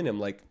this stuff in him.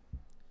 Like,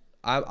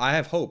 I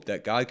have hope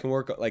that God can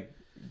work, like,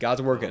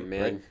 God's working. Oh,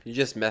 man, right? You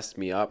just messed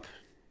me up.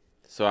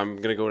 So I'm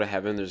gonna go to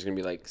heaven. There's gonna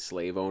be like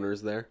slave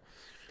owners there.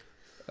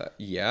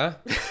 Yeah.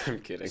 I'm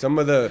kidding. Some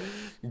of the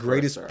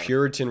greatest Sorry.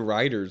 Puritan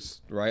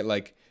writers, right?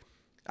 Like,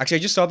 actually,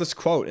 I just saw this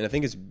quote, and I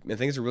think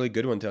it's a really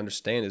good one to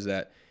understand. Is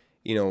that,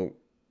 you know,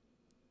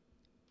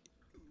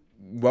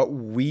 what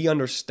we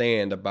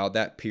understand about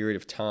that period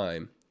of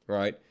time,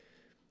 right,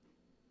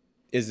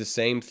 is the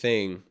same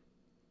thing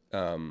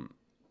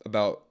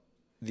about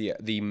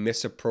the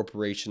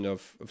misappropriation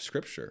of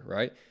Scripture,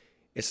 right?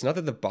 It's not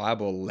that the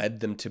Bible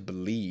led them to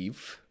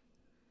believe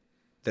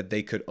that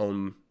they could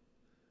own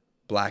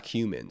black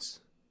humans,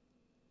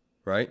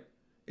 right?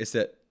 It's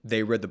that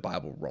they read the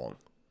Bible wrong,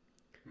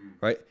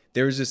 right?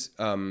 There was this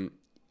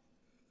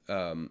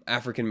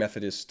African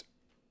Methodist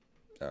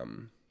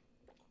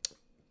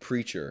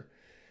preacher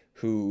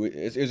who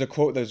it was a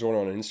quote that was going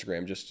on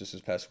Instagram just this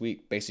past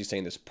week, basically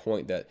saying this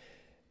point that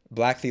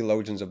black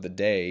theologians of the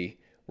day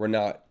were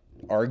not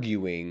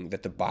arguing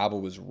that the Bible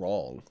was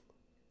wrong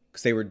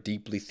because they were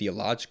deeply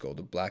theological.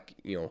 The black,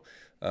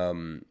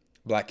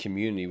 black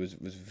community was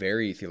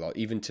very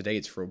theological. Even today,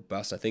 it's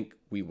robust. I think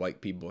we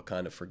white people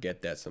kind of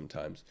forget that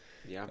sometimes.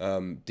 Yeah.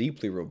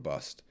 Deeply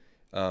robust.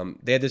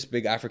 They had this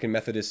big African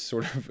Methodist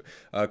sort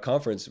of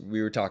conference.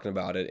 We were talking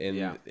about it,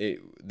 and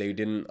they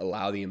didn't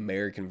allow the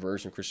American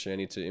version of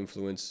Christianity to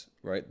influence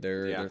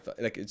their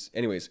like it's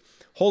anyways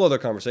whole other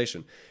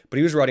conversation. But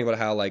he was writing about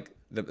how like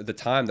the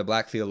time the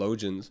black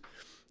theologians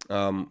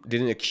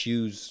didn't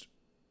accuse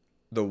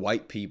the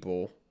white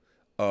people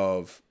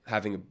of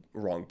having a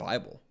wrong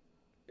Bible.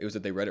 It was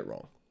that they read it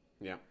wrong.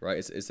 Yeah. Right.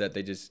 It's that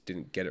they just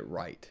didn't get it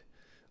right.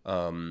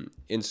 And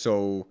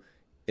so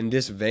in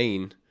this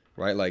vein,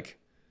 right, like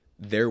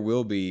there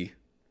will be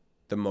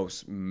the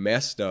most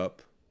messed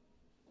up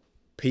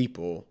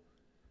people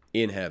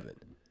in heaven,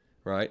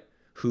 right,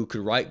 who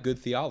could write good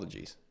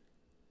theologies,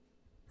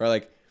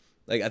 right?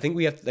 Like I think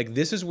we have like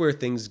this is where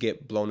things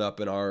get blown up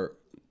in our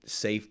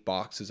safe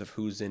boxes of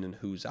who's in and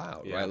who's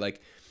out, right? Like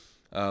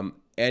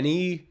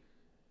any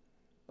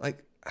I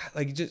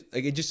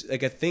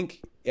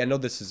think I know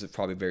this is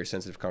probably a very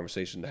sensitive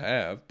conversation to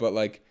have, but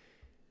like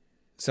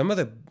some of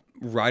the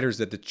writers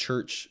that the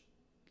church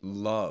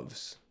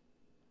loves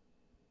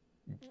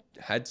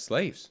had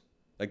slaves.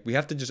 Like we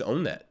have to just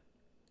own that.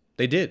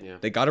 They did. Yeah.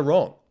 They got it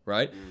wrong,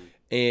 right?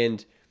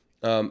 And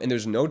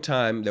there's no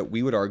time that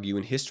we would argue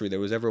in history that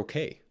was ever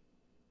okay,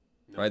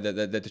 right?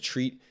 That to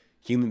treat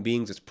human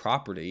beings as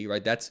property,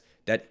 right? That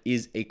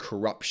is a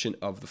corruption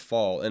of the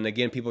fall. And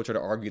again, people try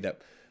to argue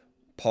that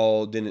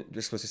Paul didn't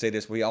explicitly say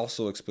this, but he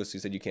also explicitly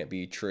said you can't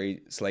be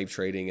slave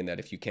trading, and that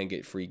if you can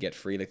get free, get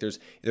free. Like there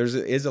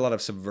is a lot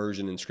of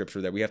subversion in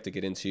Scripture that we have to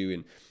get into,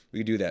 and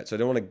we do that. So I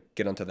don't want to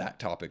get onto that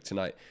topic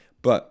tonight,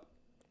 but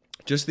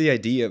just the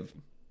idea of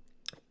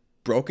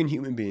broken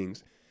human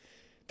beings.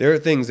 There are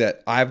things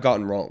that I've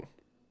gotten wrong,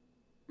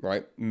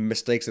 right?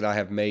 Mistakes that I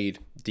have made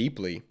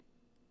deeply.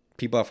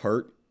 People I've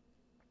hurt,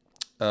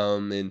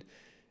 and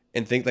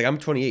think like I'm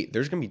 28.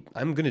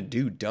 I'm gonna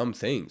do dumb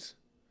things.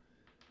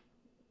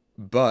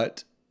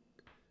 But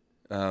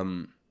I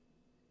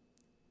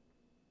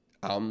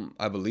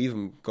believe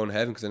I'm going to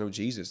heaven because I know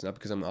Jesus, not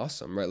because I'm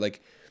awesome, right?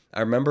 Like I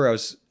remember I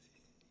was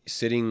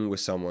sitting with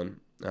someone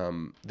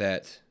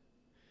that,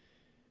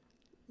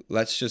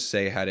 let's just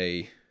say, had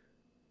a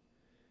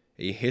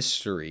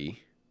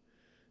history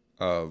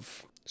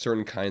of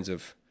certain kinds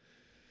of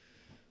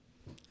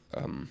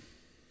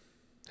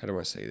how do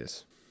I say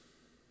this?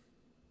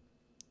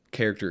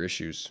 Character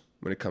issues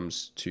when it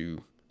comes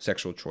to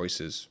sexual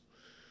choices.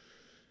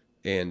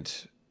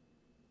 And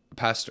a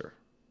pastor.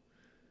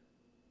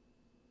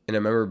 And I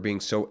remember being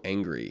so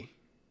angry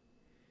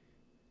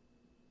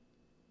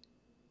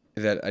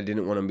that I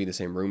didn't want to be in the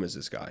same room as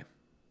this guy.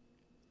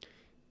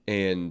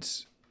 And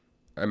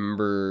I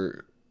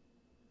remember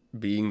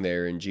being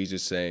there and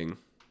Jesus saying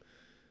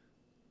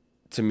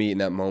to me in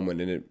that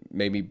moment, and it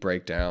made me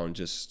break down,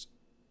 just,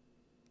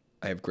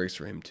 I have grace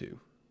for him too.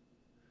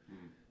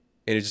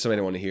 And it's just something I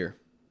didn't want to hear.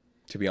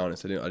 To be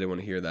honest, I didn't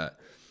want to hear that.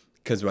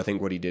 Because I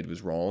think what he did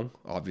was wrong,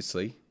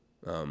 obviously,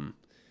 and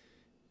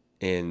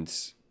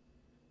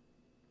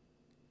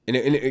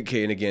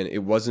again,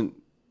 it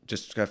wasn't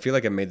just. I feel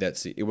like I made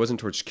that. It wasn't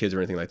towards kids or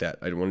anything like that.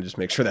 I want to just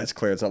make sure that's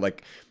clear. It's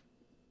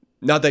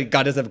not that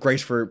God doesn't have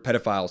grace for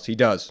pedophiles. He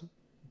does,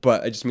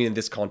 but I just mean in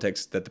this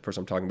context that the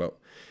person I'm talking about,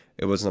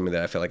 it wasn't something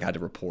that I felt like I had to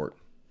report.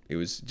 It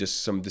was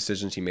just some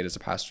decisions he made as a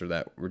pastor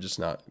that were just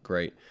not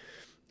great,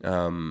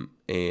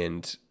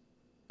 and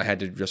I had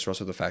to just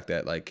wrestle with the fact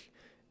that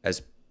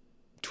as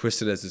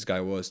twisted as this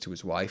guy was to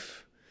his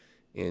wife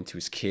and to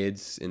his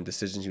kids and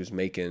decisions he was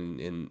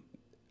making, and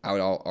I would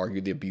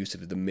argue the abuse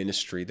of the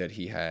ministry that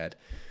he had,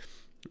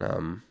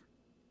 and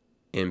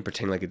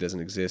pretending like it doesn't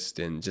exist,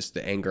 and just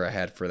the anger I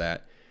had for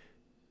that,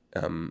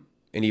 and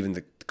even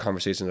the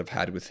conversations I've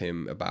had with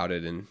him about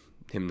it and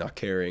him not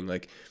caring,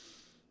 and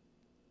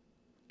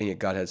yet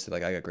God had said, I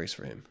got grace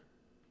for him.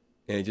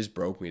 And it just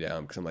broke me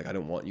down because I'm I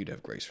don't want you to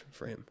have grace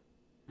for him.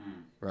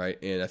 Right?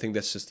 And I think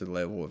that's just the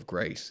level of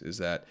grace, is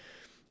that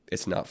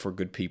it's not for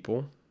good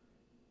people.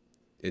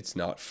 It's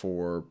not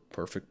for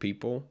perfect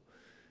people.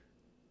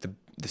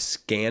 the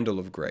scandal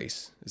of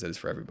grace is that it's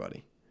for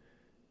everybody.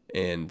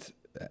 And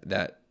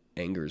that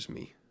angers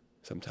me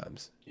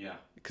sometimes. Yeah.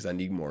 Because I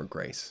need more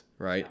grace,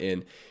 right? Yeah.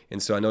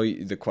 And so I know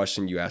the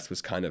question you asked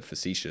was kind of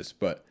facetious,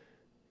 but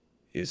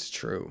it's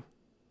true,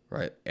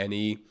 right?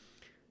 Any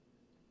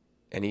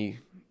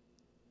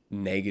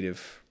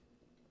negative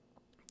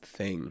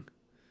thing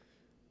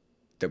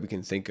that we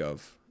can think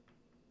of,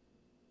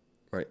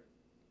 right?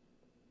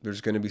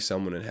 There's going to be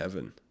someone in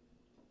heaven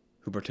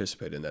who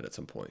participated in that at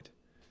some point.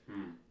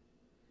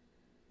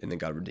 And then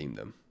God redeemed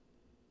them.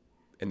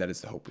 And that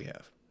is the hope we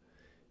have.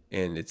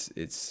 And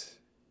it's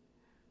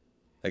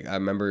like, I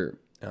remember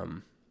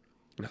in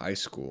high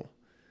school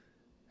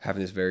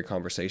having this very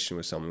conversation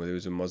with someone where there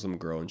was a Muslim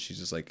girl, and she's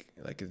just like,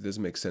 it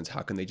doesn't make sense.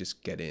 How can they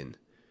just get in?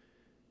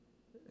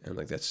 And I'm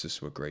like, that's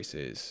just what grace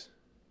is.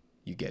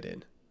 You get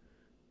in.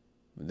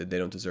 They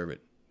don't deserve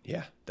it.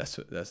 Yeah, that's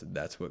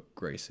what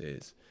grace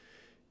is.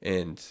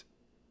 And,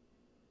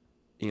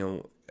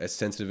 as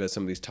sensitive as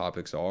some of these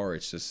topics are,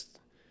 it's just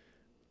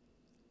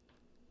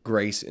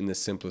grace in the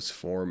simplest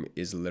form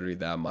is literally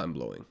that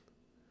mind-blowing.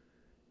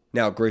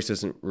 Now, grace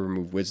doesn't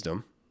remove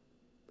wisdom.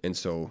 And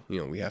so,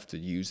 we have to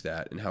use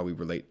that in how we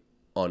relate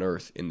on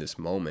earth in this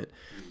moment,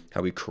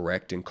 how we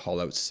correct and call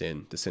out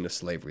sin, the sin of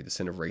slavery, the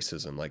sin of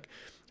racism. Like,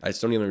 I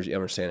just don't even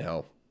understand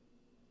how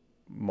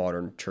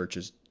modern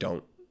churches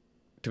don't,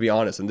 to be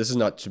honest, and this is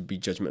not to be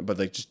judgment, but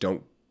just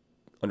don't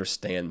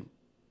understand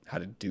how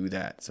to do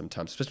that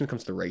sometimes, especially when it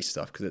comes to race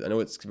stuff, because I know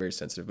it's very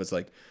sensitive, but it's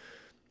like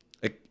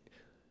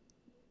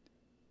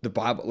the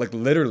Bible,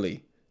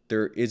 literally,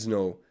 there is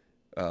no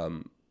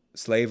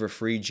slave or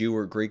free, Jew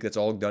or Greek. That's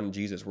all done in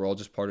Jesus. We're all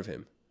just part of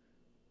him.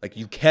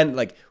 You can,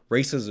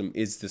 racism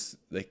is this,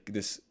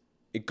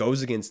 it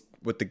goes against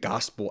what the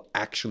gospel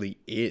actually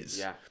is.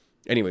 Yeah.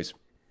 Anyways,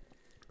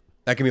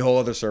 that can be a whole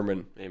other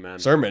sermon. Amen.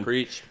 Sermon.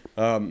 Preach.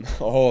 A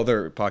whole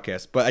other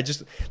podcast. But I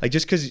just,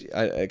 because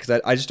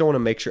I just don't want to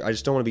make sure, I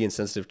just don't want to be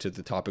insensitive to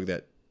the topic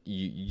that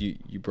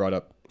you brought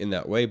up in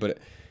that way. But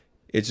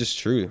it's just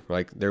true.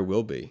 There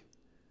will be.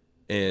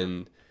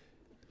 And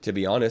to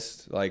be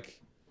honest,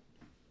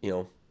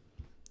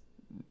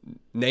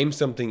 name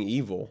something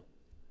evil.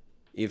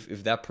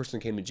 If that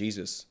person came to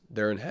Jesus,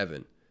 they're in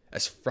heaven,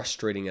 as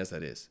frustrating as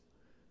that is.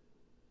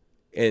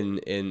 And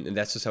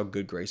that's just how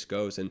good grace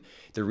goes. And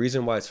the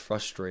reason why it's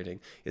frustrating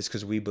is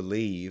because we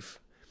believe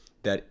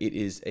that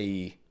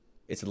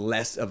it's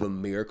less of a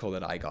miracle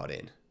that I got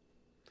in.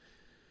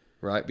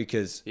 Right?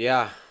 Because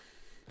that's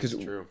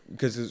true.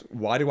 Because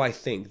why do I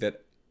think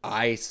that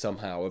I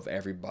somehow, of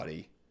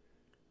everybody,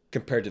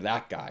 compared to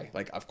that guy,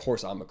 of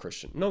course I'm a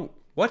Christian. No,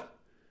 what?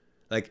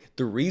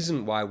 The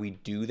reason why we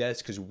do that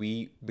is because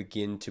we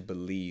begin to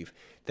believe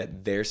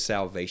that their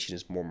salvation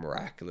is more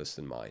miraculous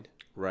than mine.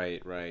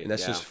 Right. And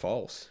that's just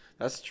false.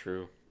 That's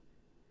true.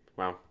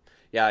 Wow.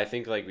 Yeah, I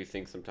think we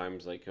think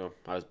sometimes I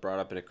was brought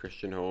up in a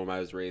Christian home, I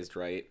was raised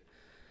right.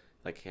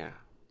 Yeah,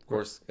 of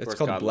course. It's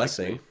called God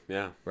blessing.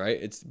 Yeah.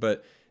 Right.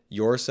 But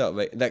your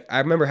salvation. I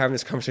remember having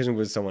this conversation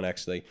with someone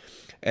actually,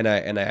 and I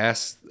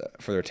asked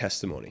for their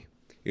testimony.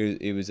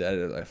 It was at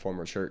a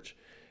former church,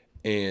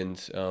 and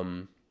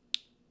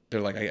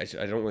they're like,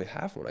 I don't really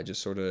have one. I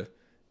just sort of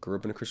grew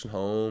up in a Christian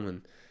home,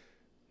 and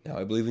now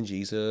I believe in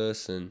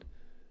Jesus, and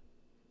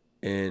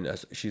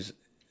it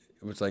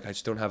was like, I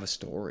just don't have a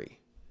story.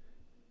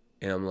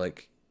 And I'm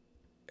like,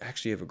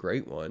 actually, you have a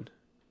great one,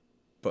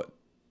 but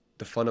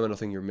the fundamental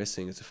thing you're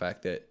missing is the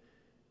fact that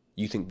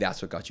you think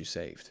that's what got you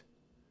saved.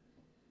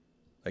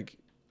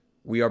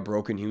 We are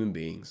broken human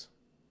beings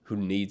who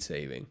need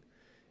saving.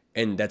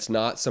 And that's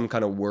not some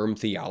kind of worm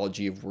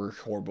theology of we're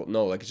horrible.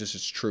 No,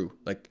 it's true.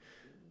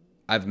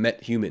 I've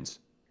met humans.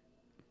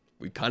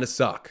 We kind of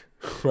suck,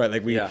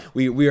 right?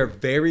 We are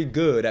very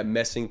good at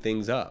messing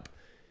things up,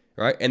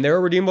 right? And there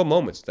are redeemable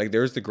moments.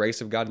 There's the grace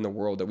of God in the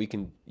world that we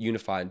can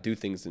unify and do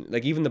things. And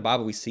even the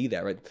Bible, we see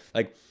that,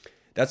 right?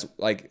 That's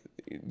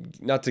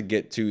not to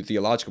get too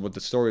theological, but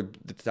the story of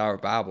the Tower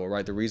of Babel,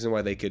 right? The reason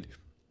why they could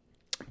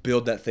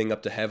build that thing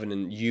up to heaven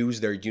and use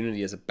their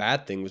unity as a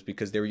bad thing was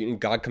because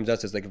God comes out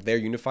and says, if they're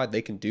unified,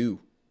 they can do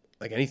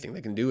anything.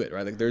 They can do it,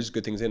 right? There's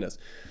good things in us.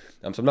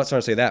 So I'm not trying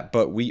to say that,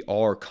 but we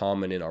are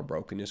common in our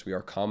brokenness. We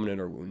are common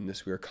in our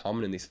woundedness. We are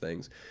common in these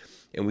things,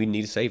 and we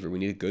need a savior. We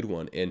need a good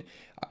one. And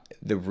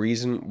the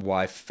reason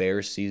why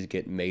Pharisees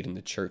get made in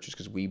the church is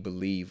because we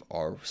believe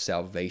our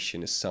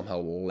salvation is somehow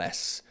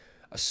less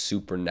a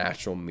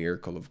supernatural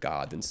miracle of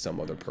God than some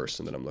other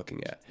person that I'm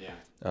looking at. Yeah.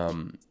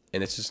 And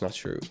it's just not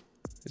true.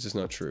 It's just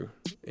not true.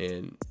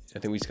 And I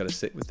think we just got to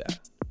sit with that.